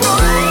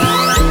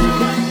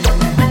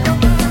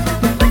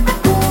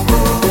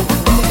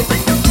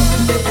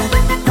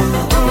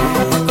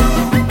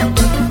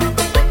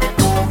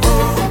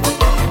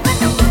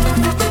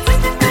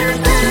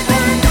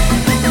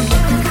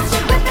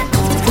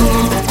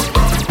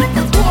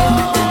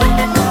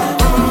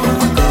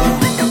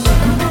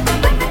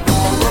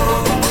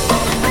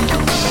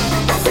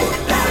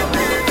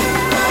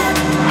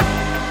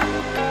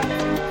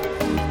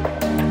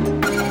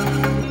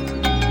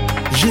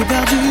J'ai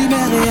perdu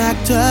mes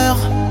réacteurs,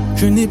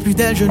 je n'ai plus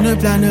d'aile, je ne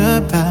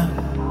plane pas.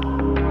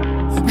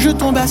 Je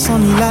tombe à 100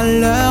 000 à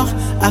l'heure,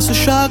 à ce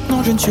choc,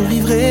 non, je ne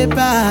survivrai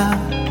pas.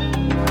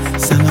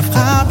 Ça m'a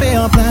frappé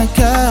en plein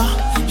cœur,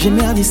 j'ai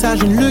merdé ça,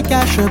 je ne le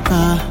cache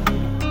pas.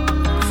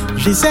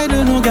 J'essaie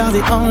de nous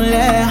garder en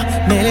l'air,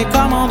 mais les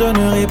commandes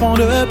ne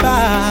répondent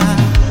pas.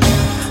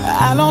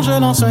 Alors je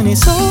lance un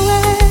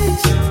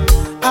SOS.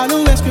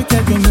 Allô, est-ce que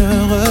quelqu'un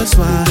me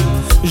reçoit?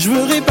 Je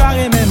veux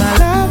réparer mes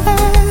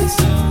maladresses,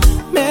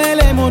 mais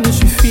les mots ne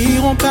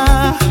suffiront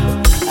pas.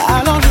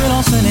 Alors je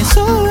lance un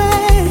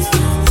SOS,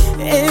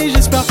 et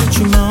j'espère que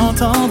tu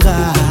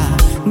m'entendras.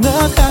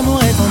 Notre amour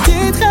est en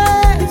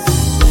détresse,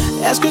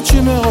 est-ce que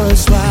tu me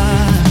reçois?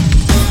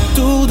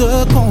 Tour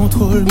de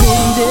contrôle,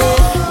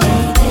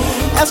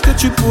 est-ce que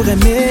tu pourrais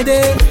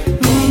m'aider?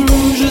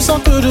 Je sens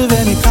que je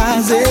vais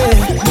m'écraser,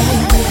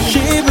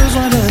 j'ai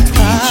besoin de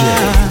toi.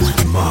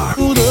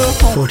 BY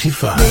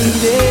MARC45.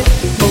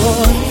 Oh,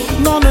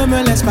 non, ne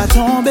me laisse pas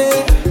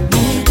tomber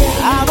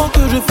avant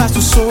que je fasse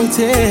tout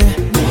sauter.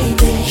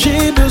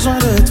 J'ai besoin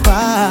de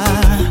toi.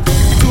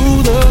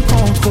 Tour de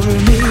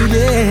contrôle,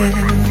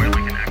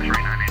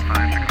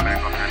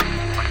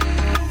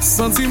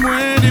 Senti-moi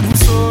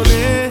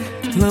déboussolé,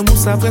 l'amour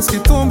ça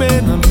presque tombé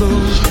dans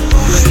l'eau.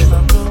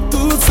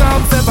 Tout ça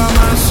me fait pas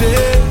marcher,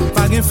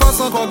 pas de force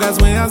encore gaz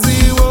moins à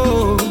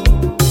zéro.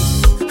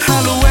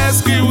 Allô,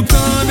 est-ce que vous t'en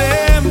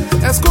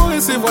est-ce qu'on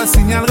recevoir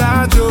signal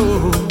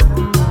radio?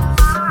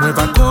 Moi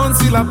pas compte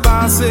s'il a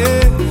passé,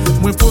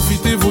 moi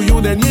profitez vous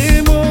un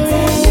dernier mot.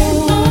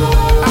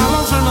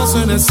 Alors je lance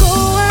un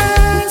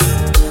SOS.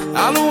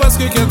 Allô, est-ce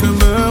que quelqu'un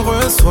me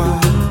reçoit?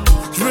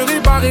 Je veux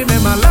réparer mes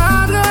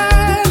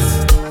maladresses,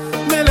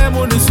 mais les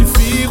mots ne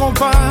suffiront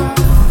pas.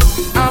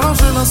 Alors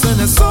je lance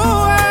un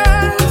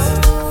SOS,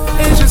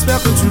 et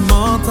j'espère que tu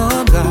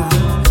m'entendras.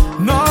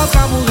 Notre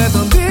amour est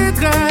en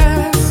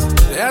détresse,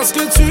 est-ce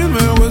que tu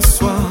me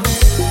reçois?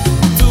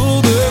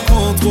 Tour de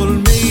contrôle,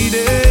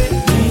 Mayday.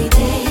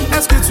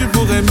 Est-ce que tu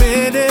pourrais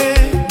m'aider?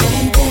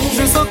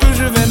 Je sens que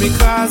je vais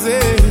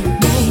m'écraser,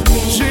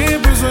 j'ai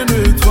besoin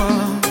de toi.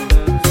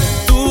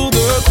 Tour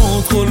de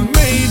contrôle,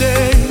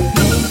 Mayday.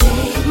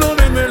 Non,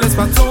 ne me laisse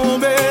pas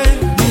tomber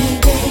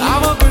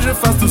avant que je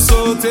fasse tout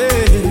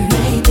sauter.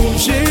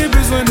 J'ai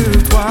besoin de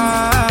toi.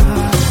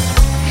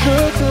 Je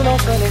te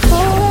lance un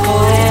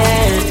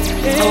SOS,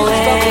 et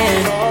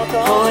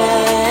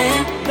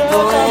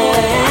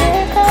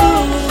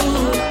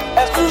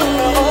est-ce que tu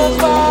me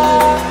reçois?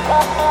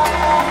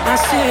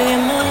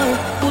 Assurément,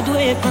 vous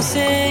devez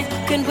penser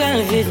que nous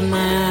allons vivre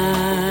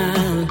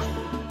mal.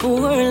 Pour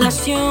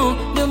relation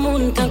de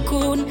monde en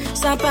coune,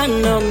 ça pas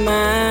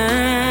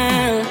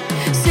normal.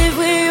 C'est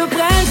vrai au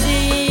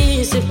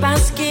Brésil, c'est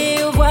parce que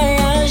vous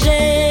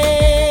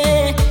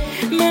voyagez.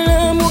 Mais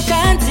l'amour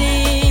qu'a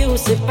dit,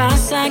 c'est pas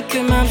ça que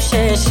m'a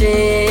cherché.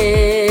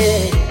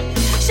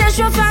 Cherche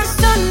une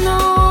façon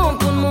non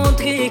pour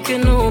montrer que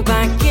nous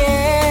pas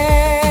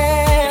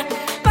care.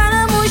 Pas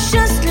l'amour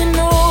chasse le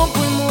nom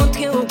pour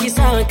montrer où qui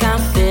ça le café.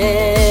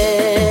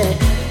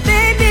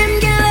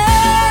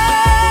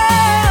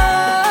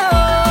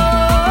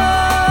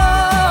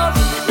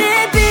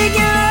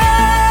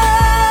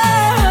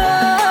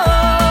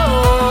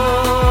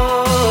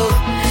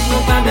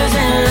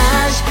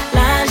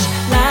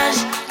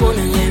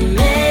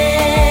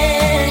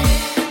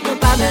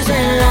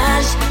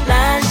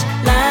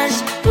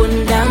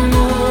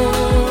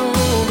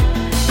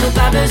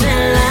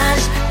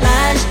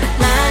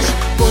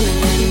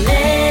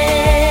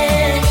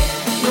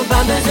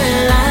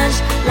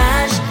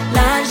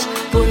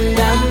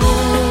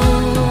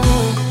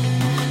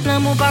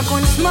 L'amour pas qu'on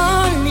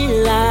small ni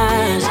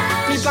l'âge,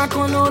 ni pas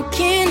qu'on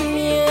aucun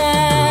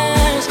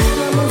mirage.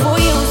 L'amour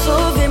voye ou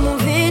sauver, mon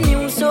Vini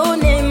ou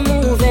sonner,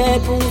 mauvais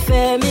pour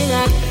faire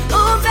miracle.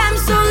 On va me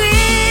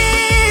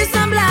sourire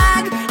sans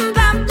blague,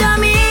 pas me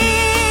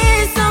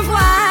dormir sans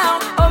voir.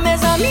 Oh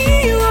mes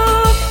amis,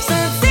 oh,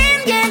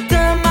 sentir bien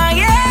te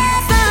marier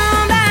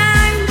sans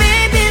bague,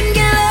 baby me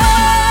get love,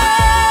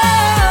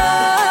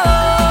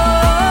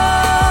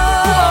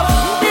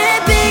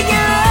 baby get love.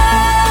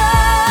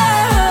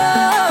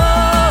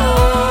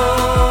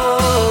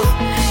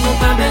 Non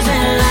pas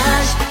besoin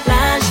l'âge,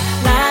 l'âge,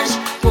 l'âge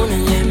pour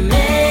nous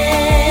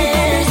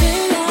aimer.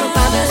 Non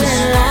pas besoin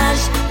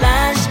l'âge,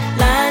 l'âge,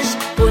 l'âge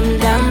pour nous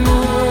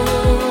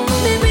d'amour.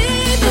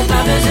 Non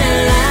pas besoin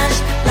l'âge,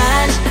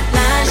 l'âge,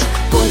 l'âge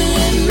pour nous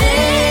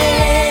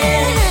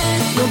aimer.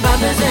 Non pas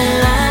besoin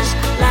l'âge,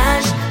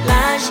 l'âge,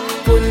 l'âge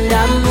pour nous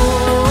d'amour.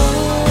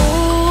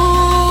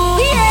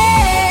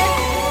 Yeah.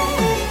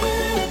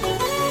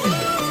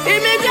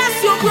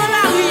 Immigration pour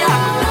la ria.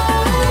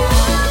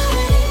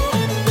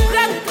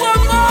 Red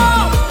promo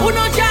pour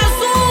nos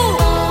jazzou.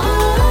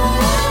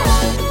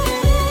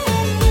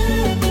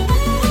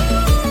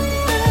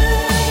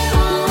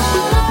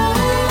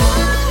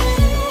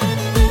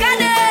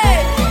 Regardez,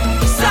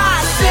 ça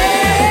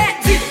c'est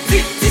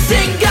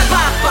Singa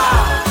Papa.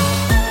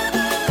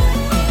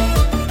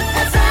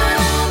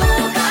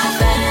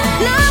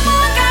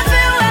 L'amour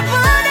café, ouais,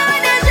 pendant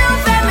des jours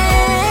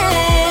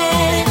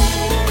fermés.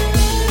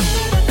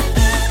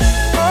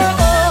 Oh,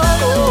 oh,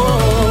 oh, oh.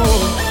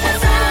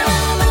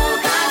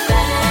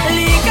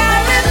 Les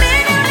carrés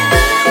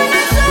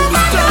minimums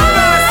sont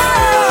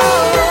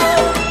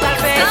pas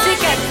fait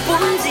étiquette pour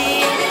me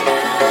dire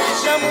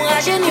l'amour a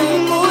génie ou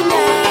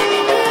mouna.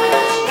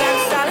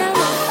 Regarde ça,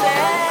 l'amour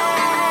fait.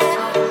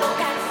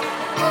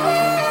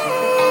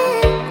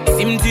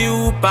 Si m'di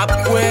ou pas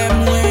kwe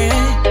mwen,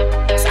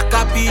 sa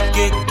ka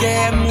pike ke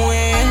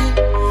mwen.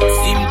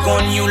 Si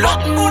m'kon you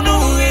lot moun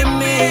ou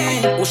reme,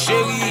 ou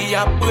chéri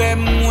apre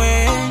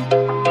mwen.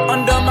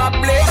 An dan ma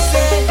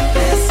blesse,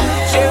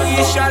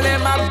 chéri chale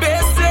ma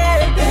bese.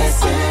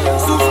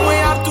 Souf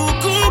mwen ap tou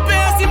koupe,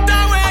 si m'ta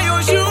we yo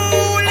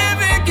jou,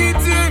 leve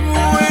kiti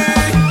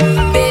mwen.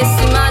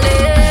 Besi malé,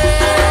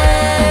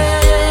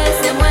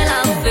 c'est moi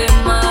la fait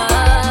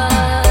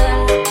mal.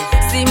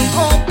 Si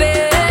m'trompe,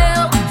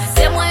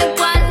 c'est moi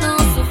quoi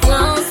dans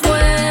souffrance,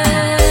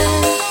 ouais.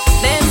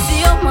 Même si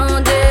yo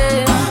mande,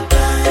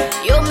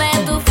 yo met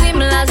tout film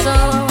la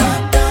zone.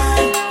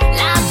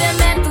 La fait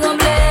mettre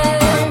trembler,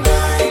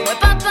 moi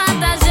pas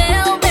partager,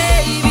 oh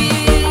baby.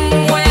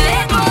 Moi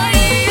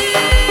égoïste,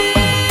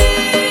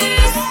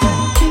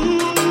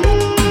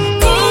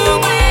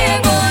 moi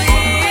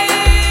égoïste.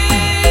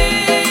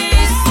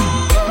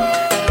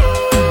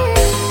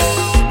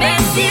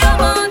 Même si yo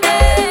mande,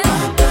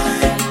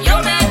 yo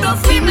met tout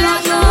film la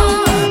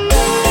zone.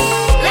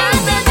 La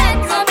fait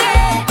mettre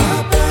trembler,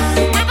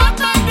 moi pas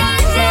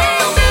partager,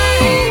 oh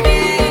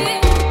baby.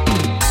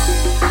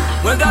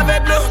 Mwen gave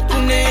blo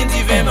toune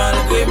dive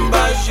malgré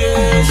m'baje.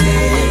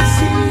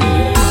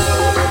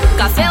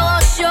 Café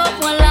Rocho,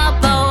 prends la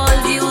parole,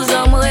 dis aux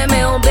hommes,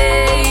 mais oh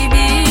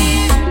baby.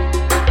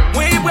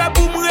 Mwen prêt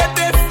pour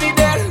m'rete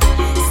fidèle.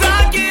 Ça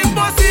qui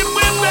possible,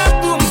 mwen prêt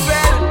pour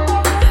m'fèl.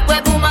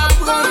 Ouais, pour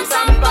m'apprendre, ça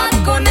me pas te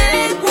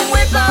connaître, pour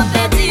moi pas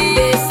petit.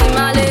 Besi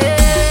malé,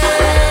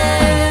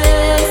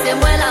 c'est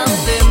moi la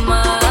fait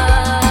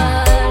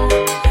mal.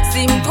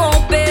 Si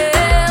m'trompe,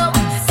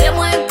 c'est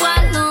moi quoi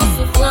dans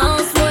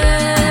souffrance,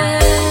 ouais.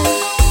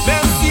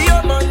 Même si yo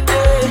mande,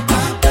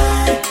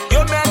 yo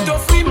met yo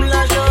film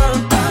l'argent.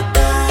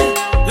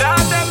 La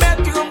te met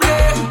tremble,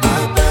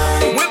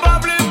 mwen pa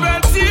vle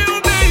peti ou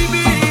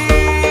baby.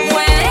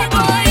 Moi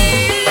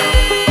égoïste,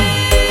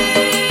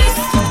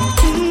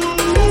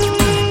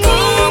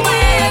 moi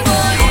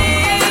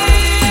égoïste.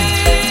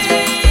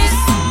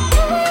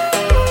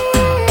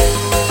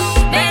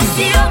 Même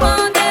si yo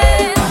mande,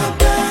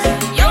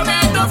 yo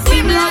met ton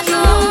film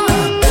l'argent.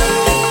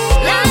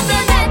 La te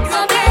met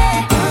trembler,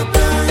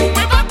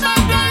 moi pas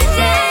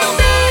partager, oh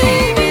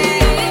baby.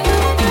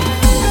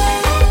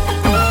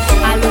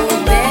 Allô,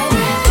 belle.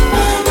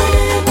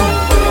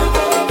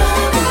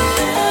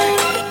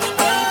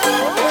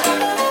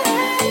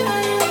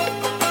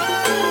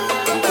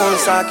 Konn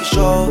sa ki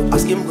chov,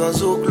 paske m'pran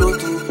Zouk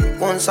lotou.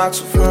 Konn sa ki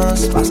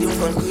souffrance, paske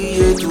m'pran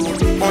kriye tou.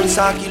 Konn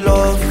sa ki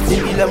love,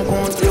 depi lem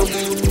kontre ou tou.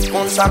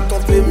 Konn sa ki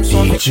tombe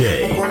m'son DJ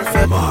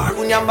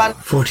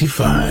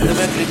MARC45. Le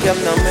mec li kem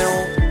nan men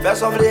ou, fè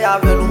sovle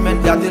avel ou men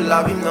gade la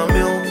vim nan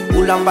men ou.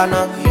 Ou lamba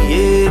nan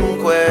kriye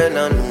m'kwen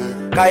nan nou.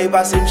 Ka yi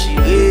pase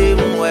m'chire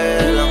m'wen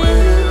nan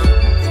men.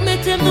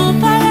 Mettez-moi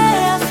par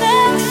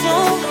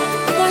l'affection,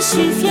 moi je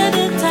suis fier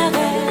de ta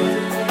reine.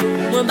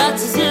 Moi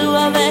baptisé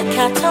avec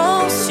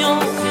attention,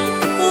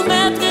 pour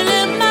mettre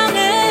les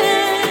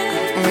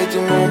marées.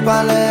 Mettez-moi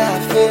par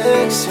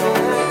l'affection,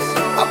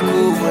 à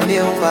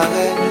couronner au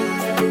marais.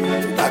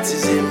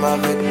 Baptisé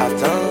avec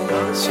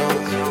attention,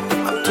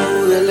 à tout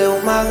relais au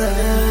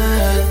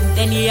marais.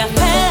 Dernier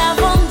appel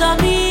avant de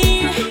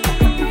dormir,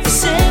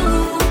 c'est où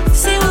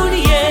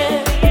lié.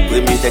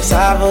 Premier texte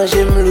avant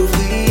j'aime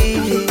l'ouvrir.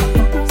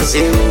 C'est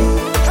où,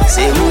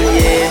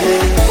 yeah.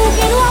 Pour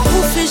qu'elle doit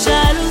vous faire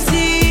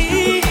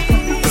jalousie.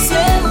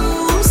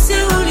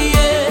 C'est où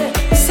lié.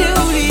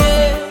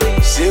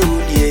 C'est où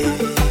lié.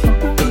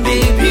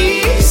 Baby,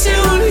 c'est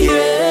où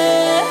lié.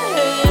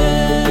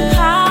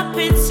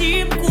 Appétit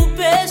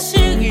m'couper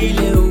chérie, il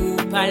est où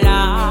pas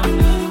là.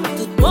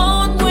 Tout le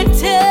monde moi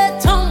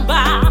tête en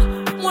bas.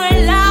 Moi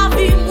la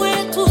vie, moi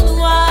tout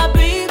noir,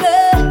 baby.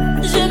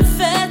 Je me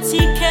fais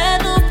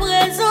ticket en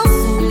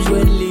présence, je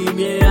me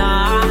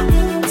lumière.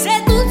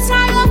 C'est tout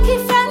ça qui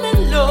fait mes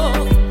lots.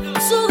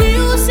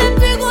 Sourire, c'est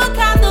plus gros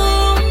cadeau,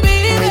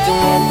 baby. Mais tout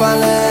le monde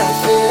parlait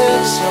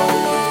affection.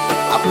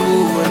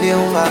 Approuver en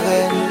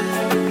marraine.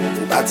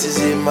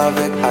 Baptiser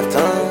avec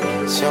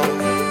attention.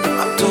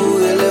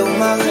 M'entourer les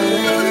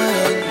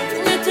marraines.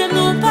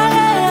 Mettez-nous pas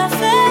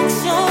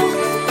l'affection.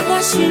 Moi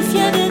je suis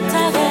fier de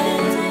ta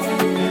reine.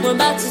 Moi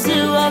baptisé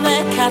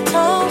avec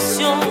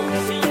attention.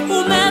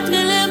 Pour mettre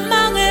les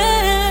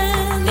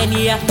marraines. Et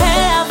n'y a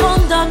pas avant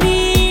de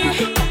dormir.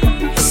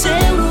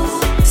 C'est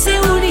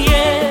où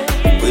lié.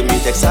 Premier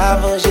texte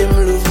avant j'aime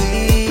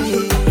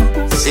l'ouvrir.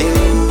 C'est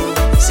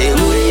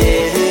où lié.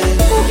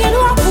 Pour qu'elle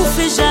doit vous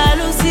faire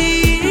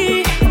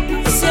jalousie.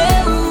 C'est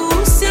où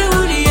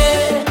lié.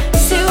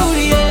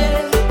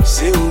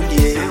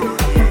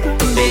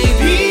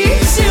 Baby,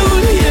 c'est où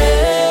lié.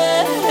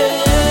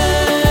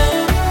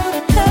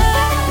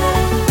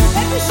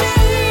 Baby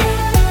chérie,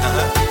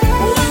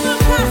 où est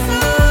notre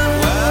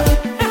passage?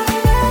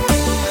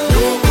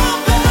 Nous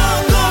comprenons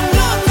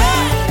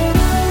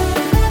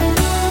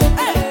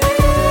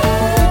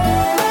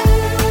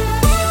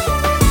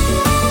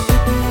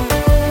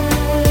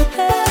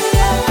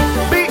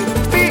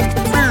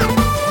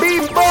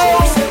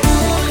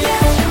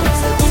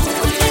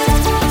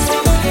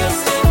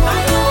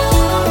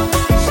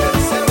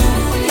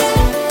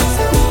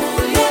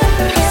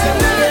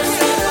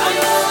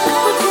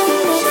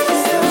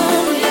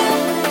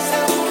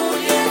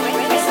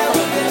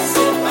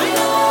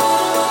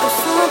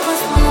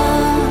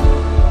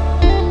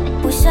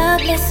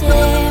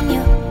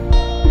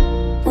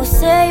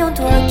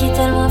comme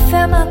tellement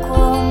fait ma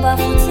combat,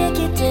 faut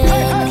quitter.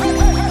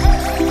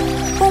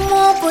 Pour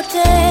moi,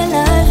 porter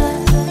la joie,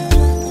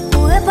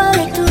 pourrais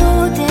parler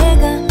tout tes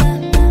gars.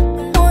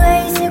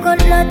 Pourrais ici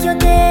contre l'autre, yo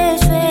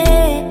déchoué.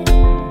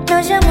 Non,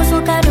 j'aime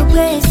son cadeau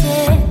pressé.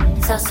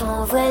 Ça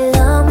son vrai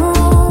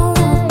l'amour.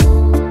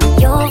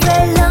 Yo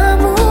vrai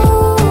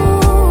l'amour.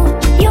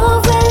 Yo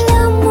vrai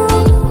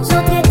l'amour.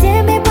 J'en traité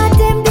mes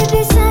baptêmes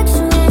bébé chaque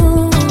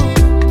jour.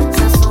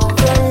 Ça son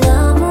vrai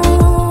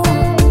l'amour.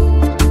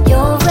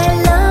 Yo vrai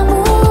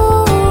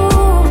l'amour.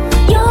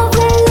 Yo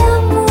vrai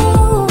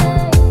l'amour.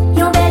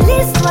 Yo belle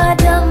histoire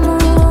d'amour.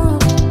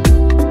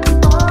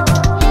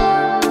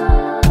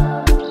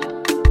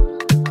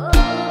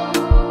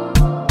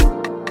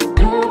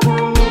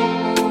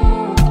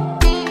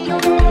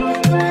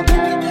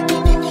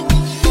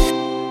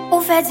 Ou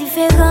fait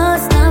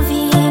différence dans la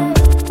vie.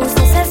 Ou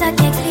c'est ça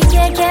qui explique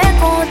qu'elle est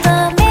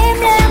content.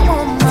 Même les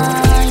moments,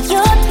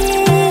 yo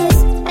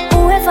triste. Ou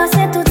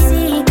effacer toute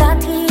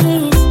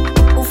cicatrice.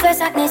 Ou fait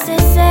ça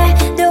nécessaire.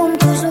 De où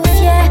toujours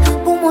fier.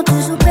 Pour moi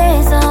toujours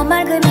présent.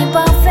 Malgré mes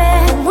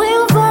parfaits. Moi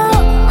on va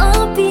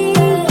en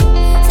pire.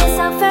 C'est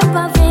ça fait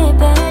pas fait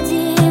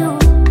perdu.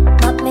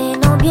 Mais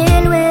non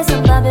bien loin. Ça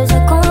pas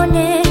besoin qu'on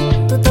ait.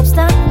 Tout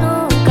obstacle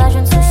non. Car je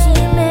ne suis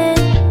chimée.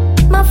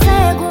 M'a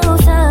fait gros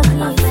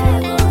sacrifice.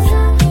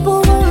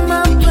 Pour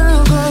ma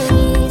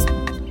progresse.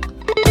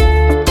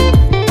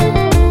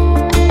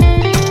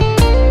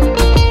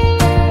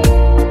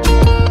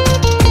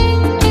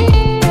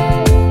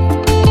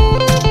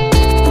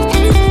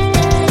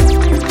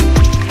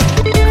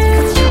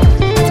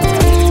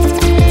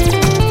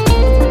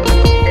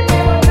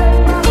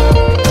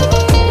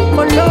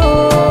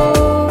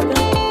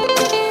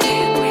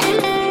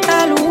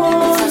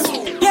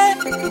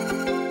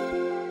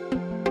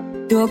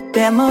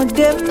 Docteur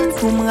mandem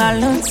pour me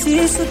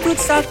ralentir sur toute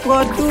sa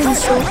croix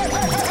douce.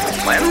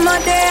 Moi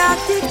mandé à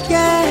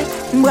ticket,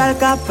 m'bral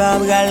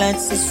capable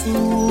ralentir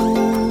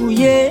sous.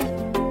 Yeah,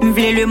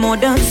 m'vle le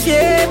monde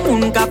entier,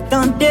 moun kap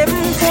tande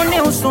m'konne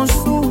ou son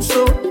sous.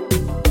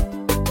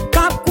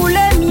 Kap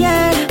koule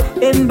miel,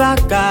 et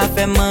m'baka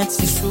fait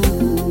mentir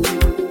sous.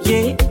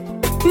 Yeah,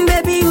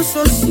 baby you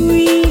so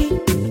sweet,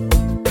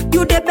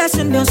 you the best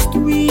in the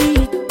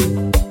street.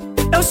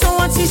 Yo son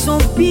anti son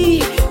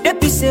pi,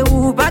 depuis c'est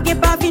où bague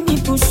pas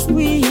vini tout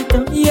suite.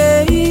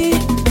 Yeah,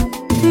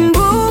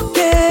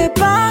 bouquet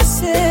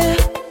passé,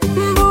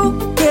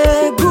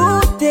 bouquet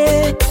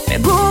goûté, mais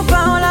goût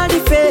pas on la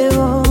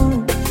différent,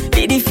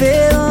 les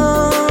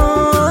différents.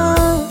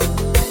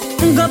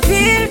 Quand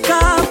pile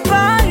qu'a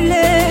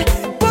parlé,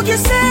 pour que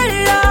c'est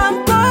la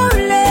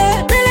parler,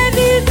 mais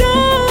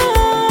l'évident,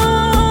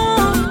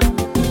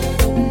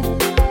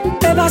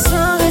 et pas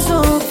sans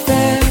raison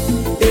faire,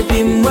 et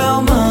puis moi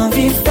on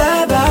m'envie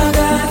faire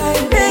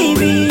bagaille,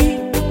 baby,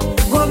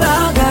 go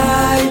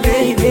bagaille,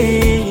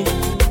 baby,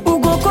 ou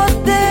go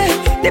côté,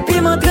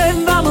 depuis mon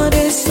rêve va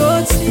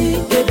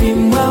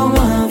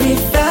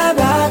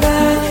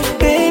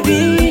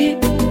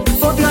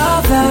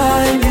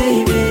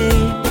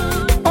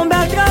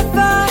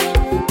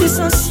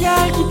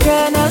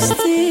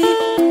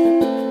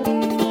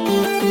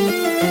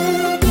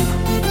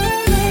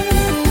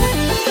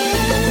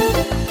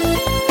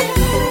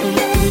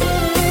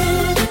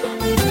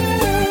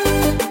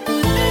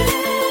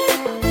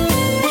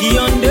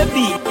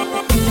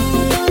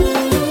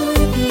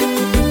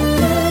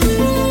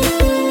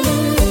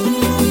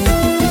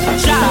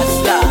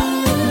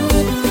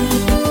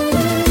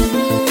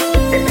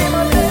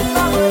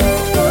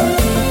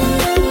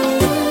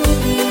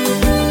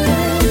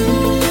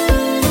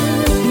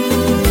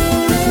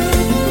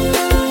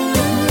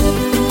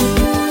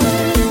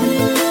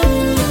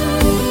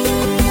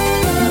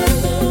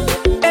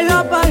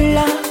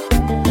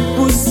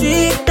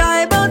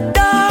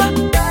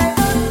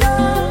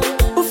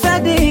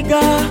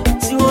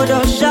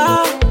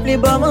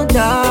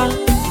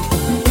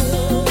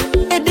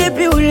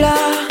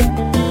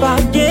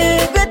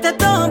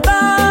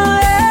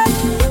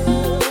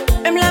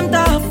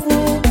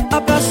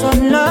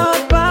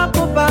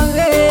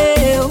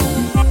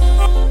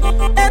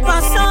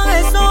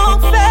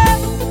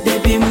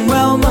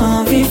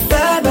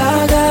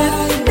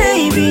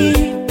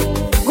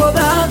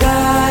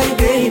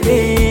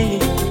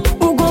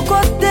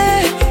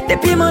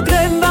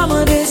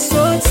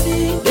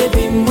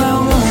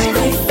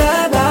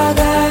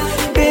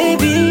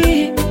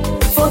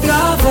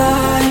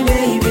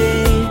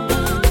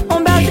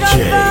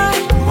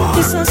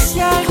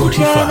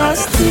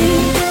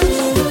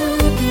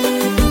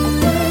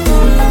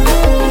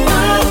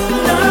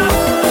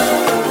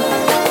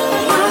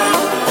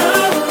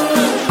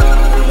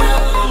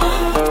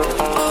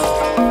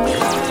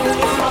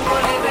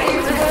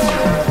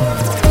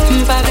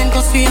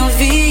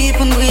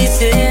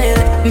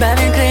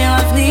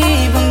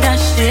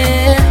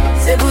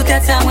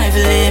peut-être ça moi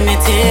voulais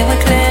mettez-moi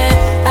clair.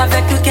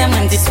 Avec tout qu'elle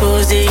me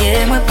disposer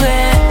et moi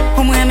prêt.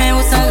 Pour moi mais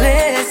où sans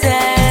réserve.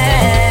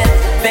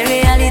 Belle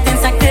réalité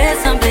ça que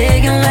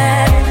semblait un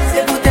rêve.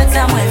 C'est peut-être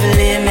ça moi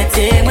voulais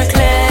mettez-moi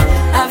clair.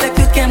 Avec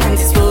tout qu'elle me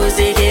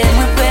disposer et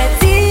moi prêt.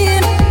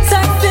 Ça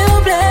fait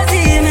un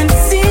plaisir même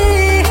si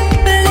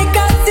les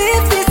cas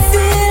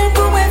difficiles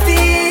pour moi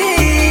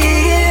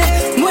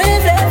vivre. Moi je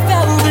vais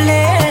faire un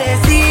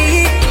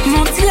plaisir.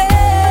 Mon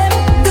dilemme,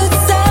 tout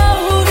ça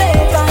où je vais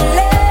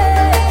parler.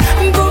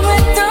 Pour moi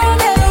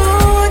tendre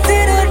ou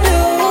dire de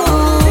l'eau.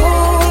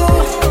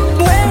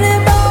 Moi je vais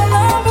pas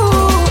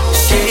l'amour.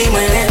 Chérie,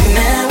 moi j'aime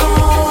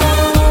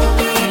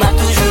on m'a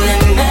toujours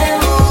aimé.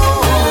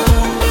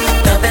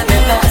 T'en fais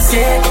même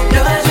passer,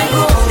 l'orage est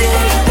grondé.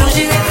 Nous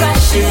j'irai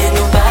cracher,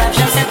 nous pas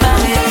jamais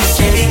séparer.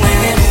 Chérie, moi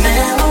j'aime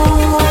on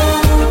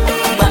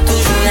m'a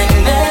toujours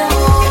aimé.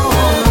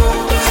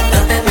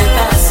 T'en fais même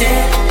passer,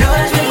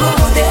 l'orage est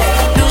grondé.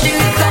 Nous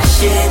j'irai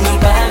cracher, nous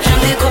pas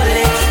jamais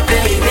décoller.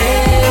 Baby,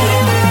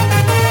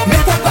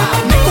 mais Konpa,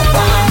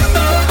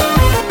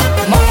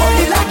 mon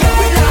colis là,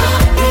 Gouye là.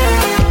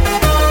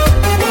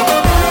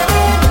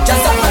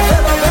 Just a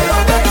little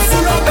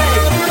full of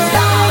baby,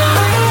 là.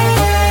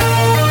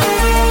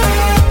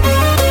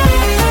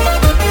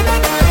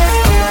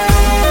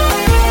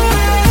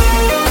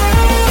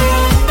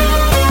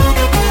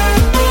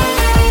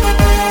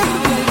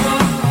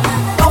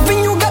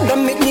 Loving you gotta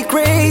make me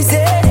crazy.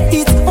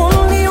 It's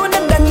only you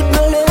that need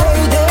my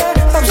lady.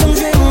 I've some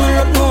dream,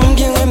 l'autre monde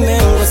qui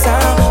remember ça.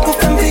 Pour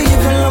faire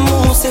vivre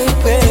l'amour, c'est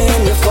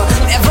première fois.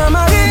 Never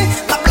marry,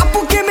 ma plat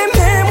pour qu'elle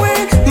m'aime,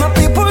 ouais. Ma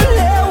people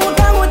là, on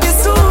t'a monté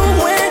sous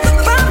moi.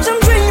 Pas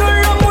j'aime dream, you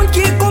l'autre monde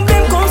qui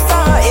complain comme ça.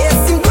 Et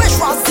si moi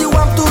choisi, ou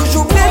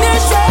toujours premier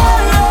choix.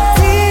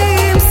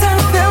 Team, ça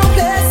fait un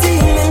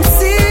plaisir, même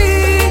si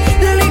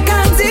les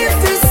cas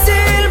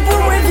difficiles pour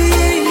moi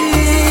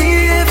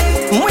vivre.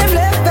 Moi je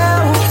l'ai pas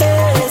ou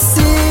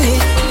réussi.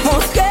 Mon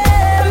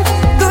frère,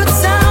 tout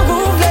ça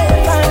vous voulez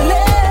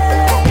parler.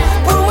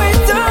 Pour moi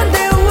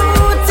tendre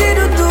ou dire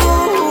de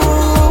doux.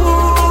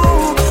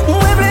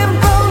 Moi je l'ai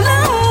pas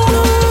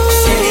l'amour.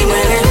 Chérie,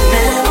 moi j'aime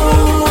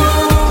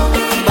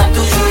m'a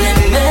toujours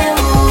aimé.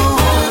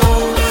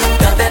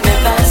 T'en fais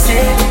même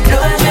passer,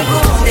 l'orage est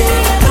grondé.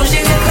 Nous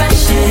j'irai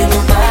cracher,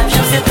 nous pas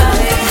jamais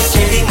séparer.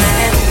 Chérie, moi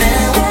j'aime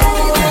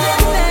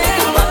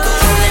m'a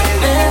toujours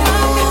aimé.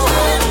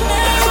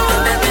 T'en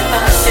fais même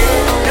passer,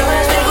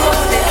 l'orage est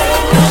grondé.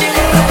 Nous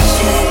j'irai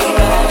cracher, nous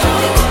pas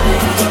jamais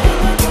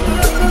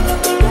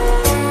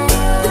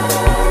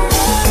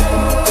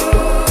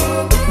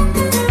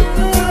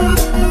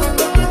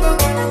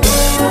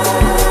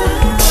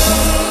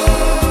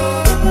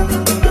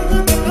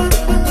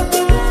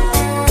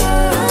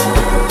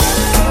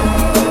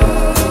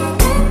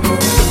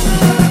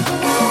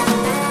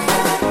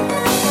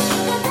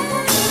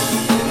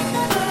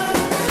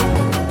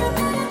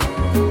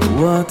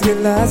Ou entrer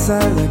la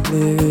salle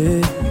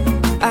éclairée,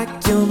 avec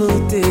une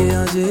beauté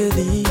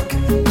angélique.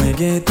 Mais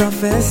qu'est t'en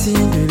fait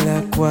signe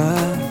la croix,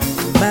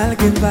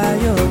 malgré pas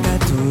yo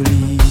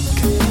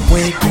catholique. Moi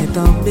qu'est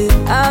tombé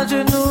à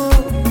genoux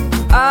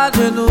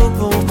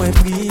pour moi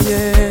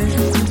prier.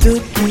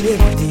 Depuis les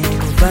petits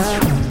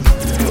ballons,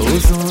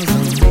 aux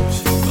anges.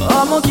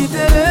 Comment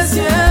quitter le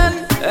ciel?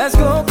 Est-ce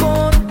qu'on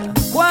compte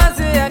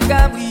croiser à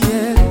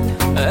Gabriel?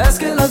 Est-ce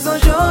que l'on s'en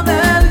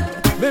journal?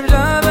 Même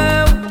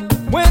jamais,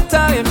 moi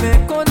t'as aimé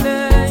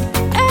connaître.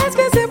 Est-ce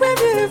que c'est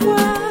première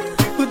fois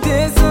ou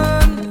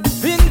descendre,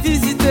 viens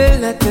visiter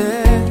la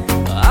terre?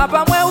 À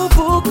part moi ou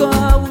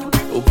pourquoi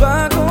ou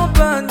pas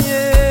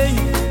accompagner?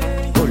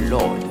 Oh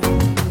Lord.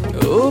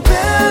 Oh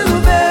belle, oh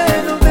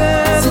belle, oh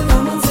belle. C'est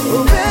pas menti.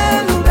 Oh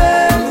belle, oh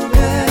belle, oh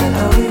belle.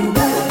 Ah oui, oh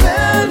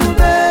belle, oh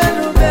belle,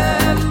 oh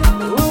belle.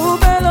 Oh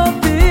belle en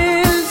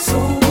pile.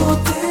 Son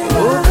beauté.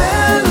 Oh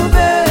belle, oh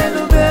belle,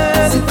 oh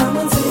belle. C'est pas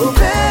menti. Oh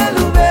belle,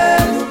 oh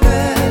belle, oh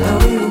belle. Ah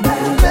oui, oh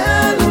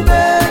belle, oh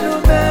belle,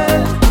 oh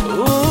belle.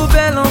 Oh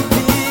belle en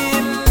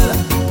pile.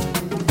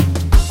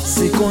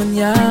 C'est qu'on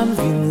y a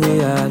vu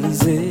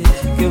réaliser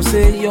que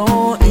c'est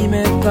yon y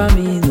met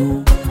parmi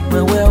nous. Mais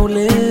ouais ou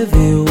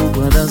lever ou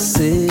pas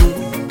danser.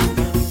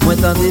 Moi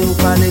tendez ou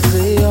parler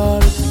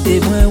créole. Et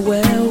moi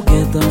ouais ou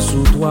gen tan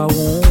sous toi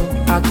rond.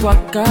 À toi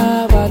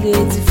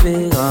cavalier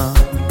différent.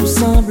 Ou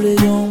semble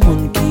yon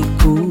monde qui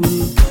cool,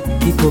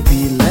 qui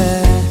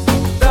populaire.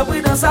 T'as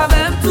pris dans sa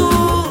même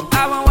tour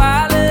avant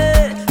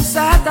d'aller.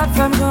 Ça t'a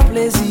fait un grand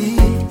plaisir.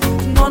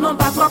 Non, non,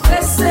 pas trop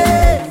pressé.